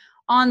them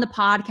on the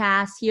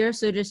podcast here.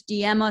 So just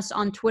DM us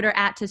on Twitter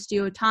at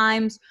Testudo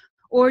Times,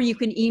 or you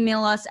can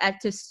email us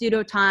at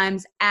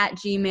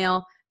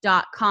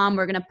testudotimes@gmail.com.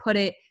 We're going to put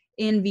it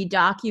in the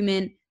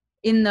document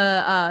in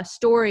the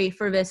story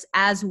for this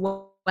as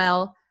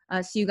well.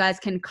 So you guys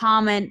can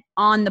comment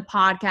on the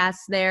podcast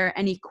there,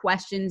 any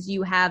questions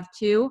you have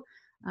too.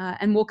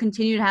 And we'll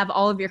continue to have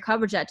all of your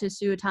coverage at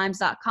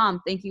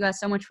testudotimes.com. Thank you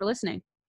guys so much for listening.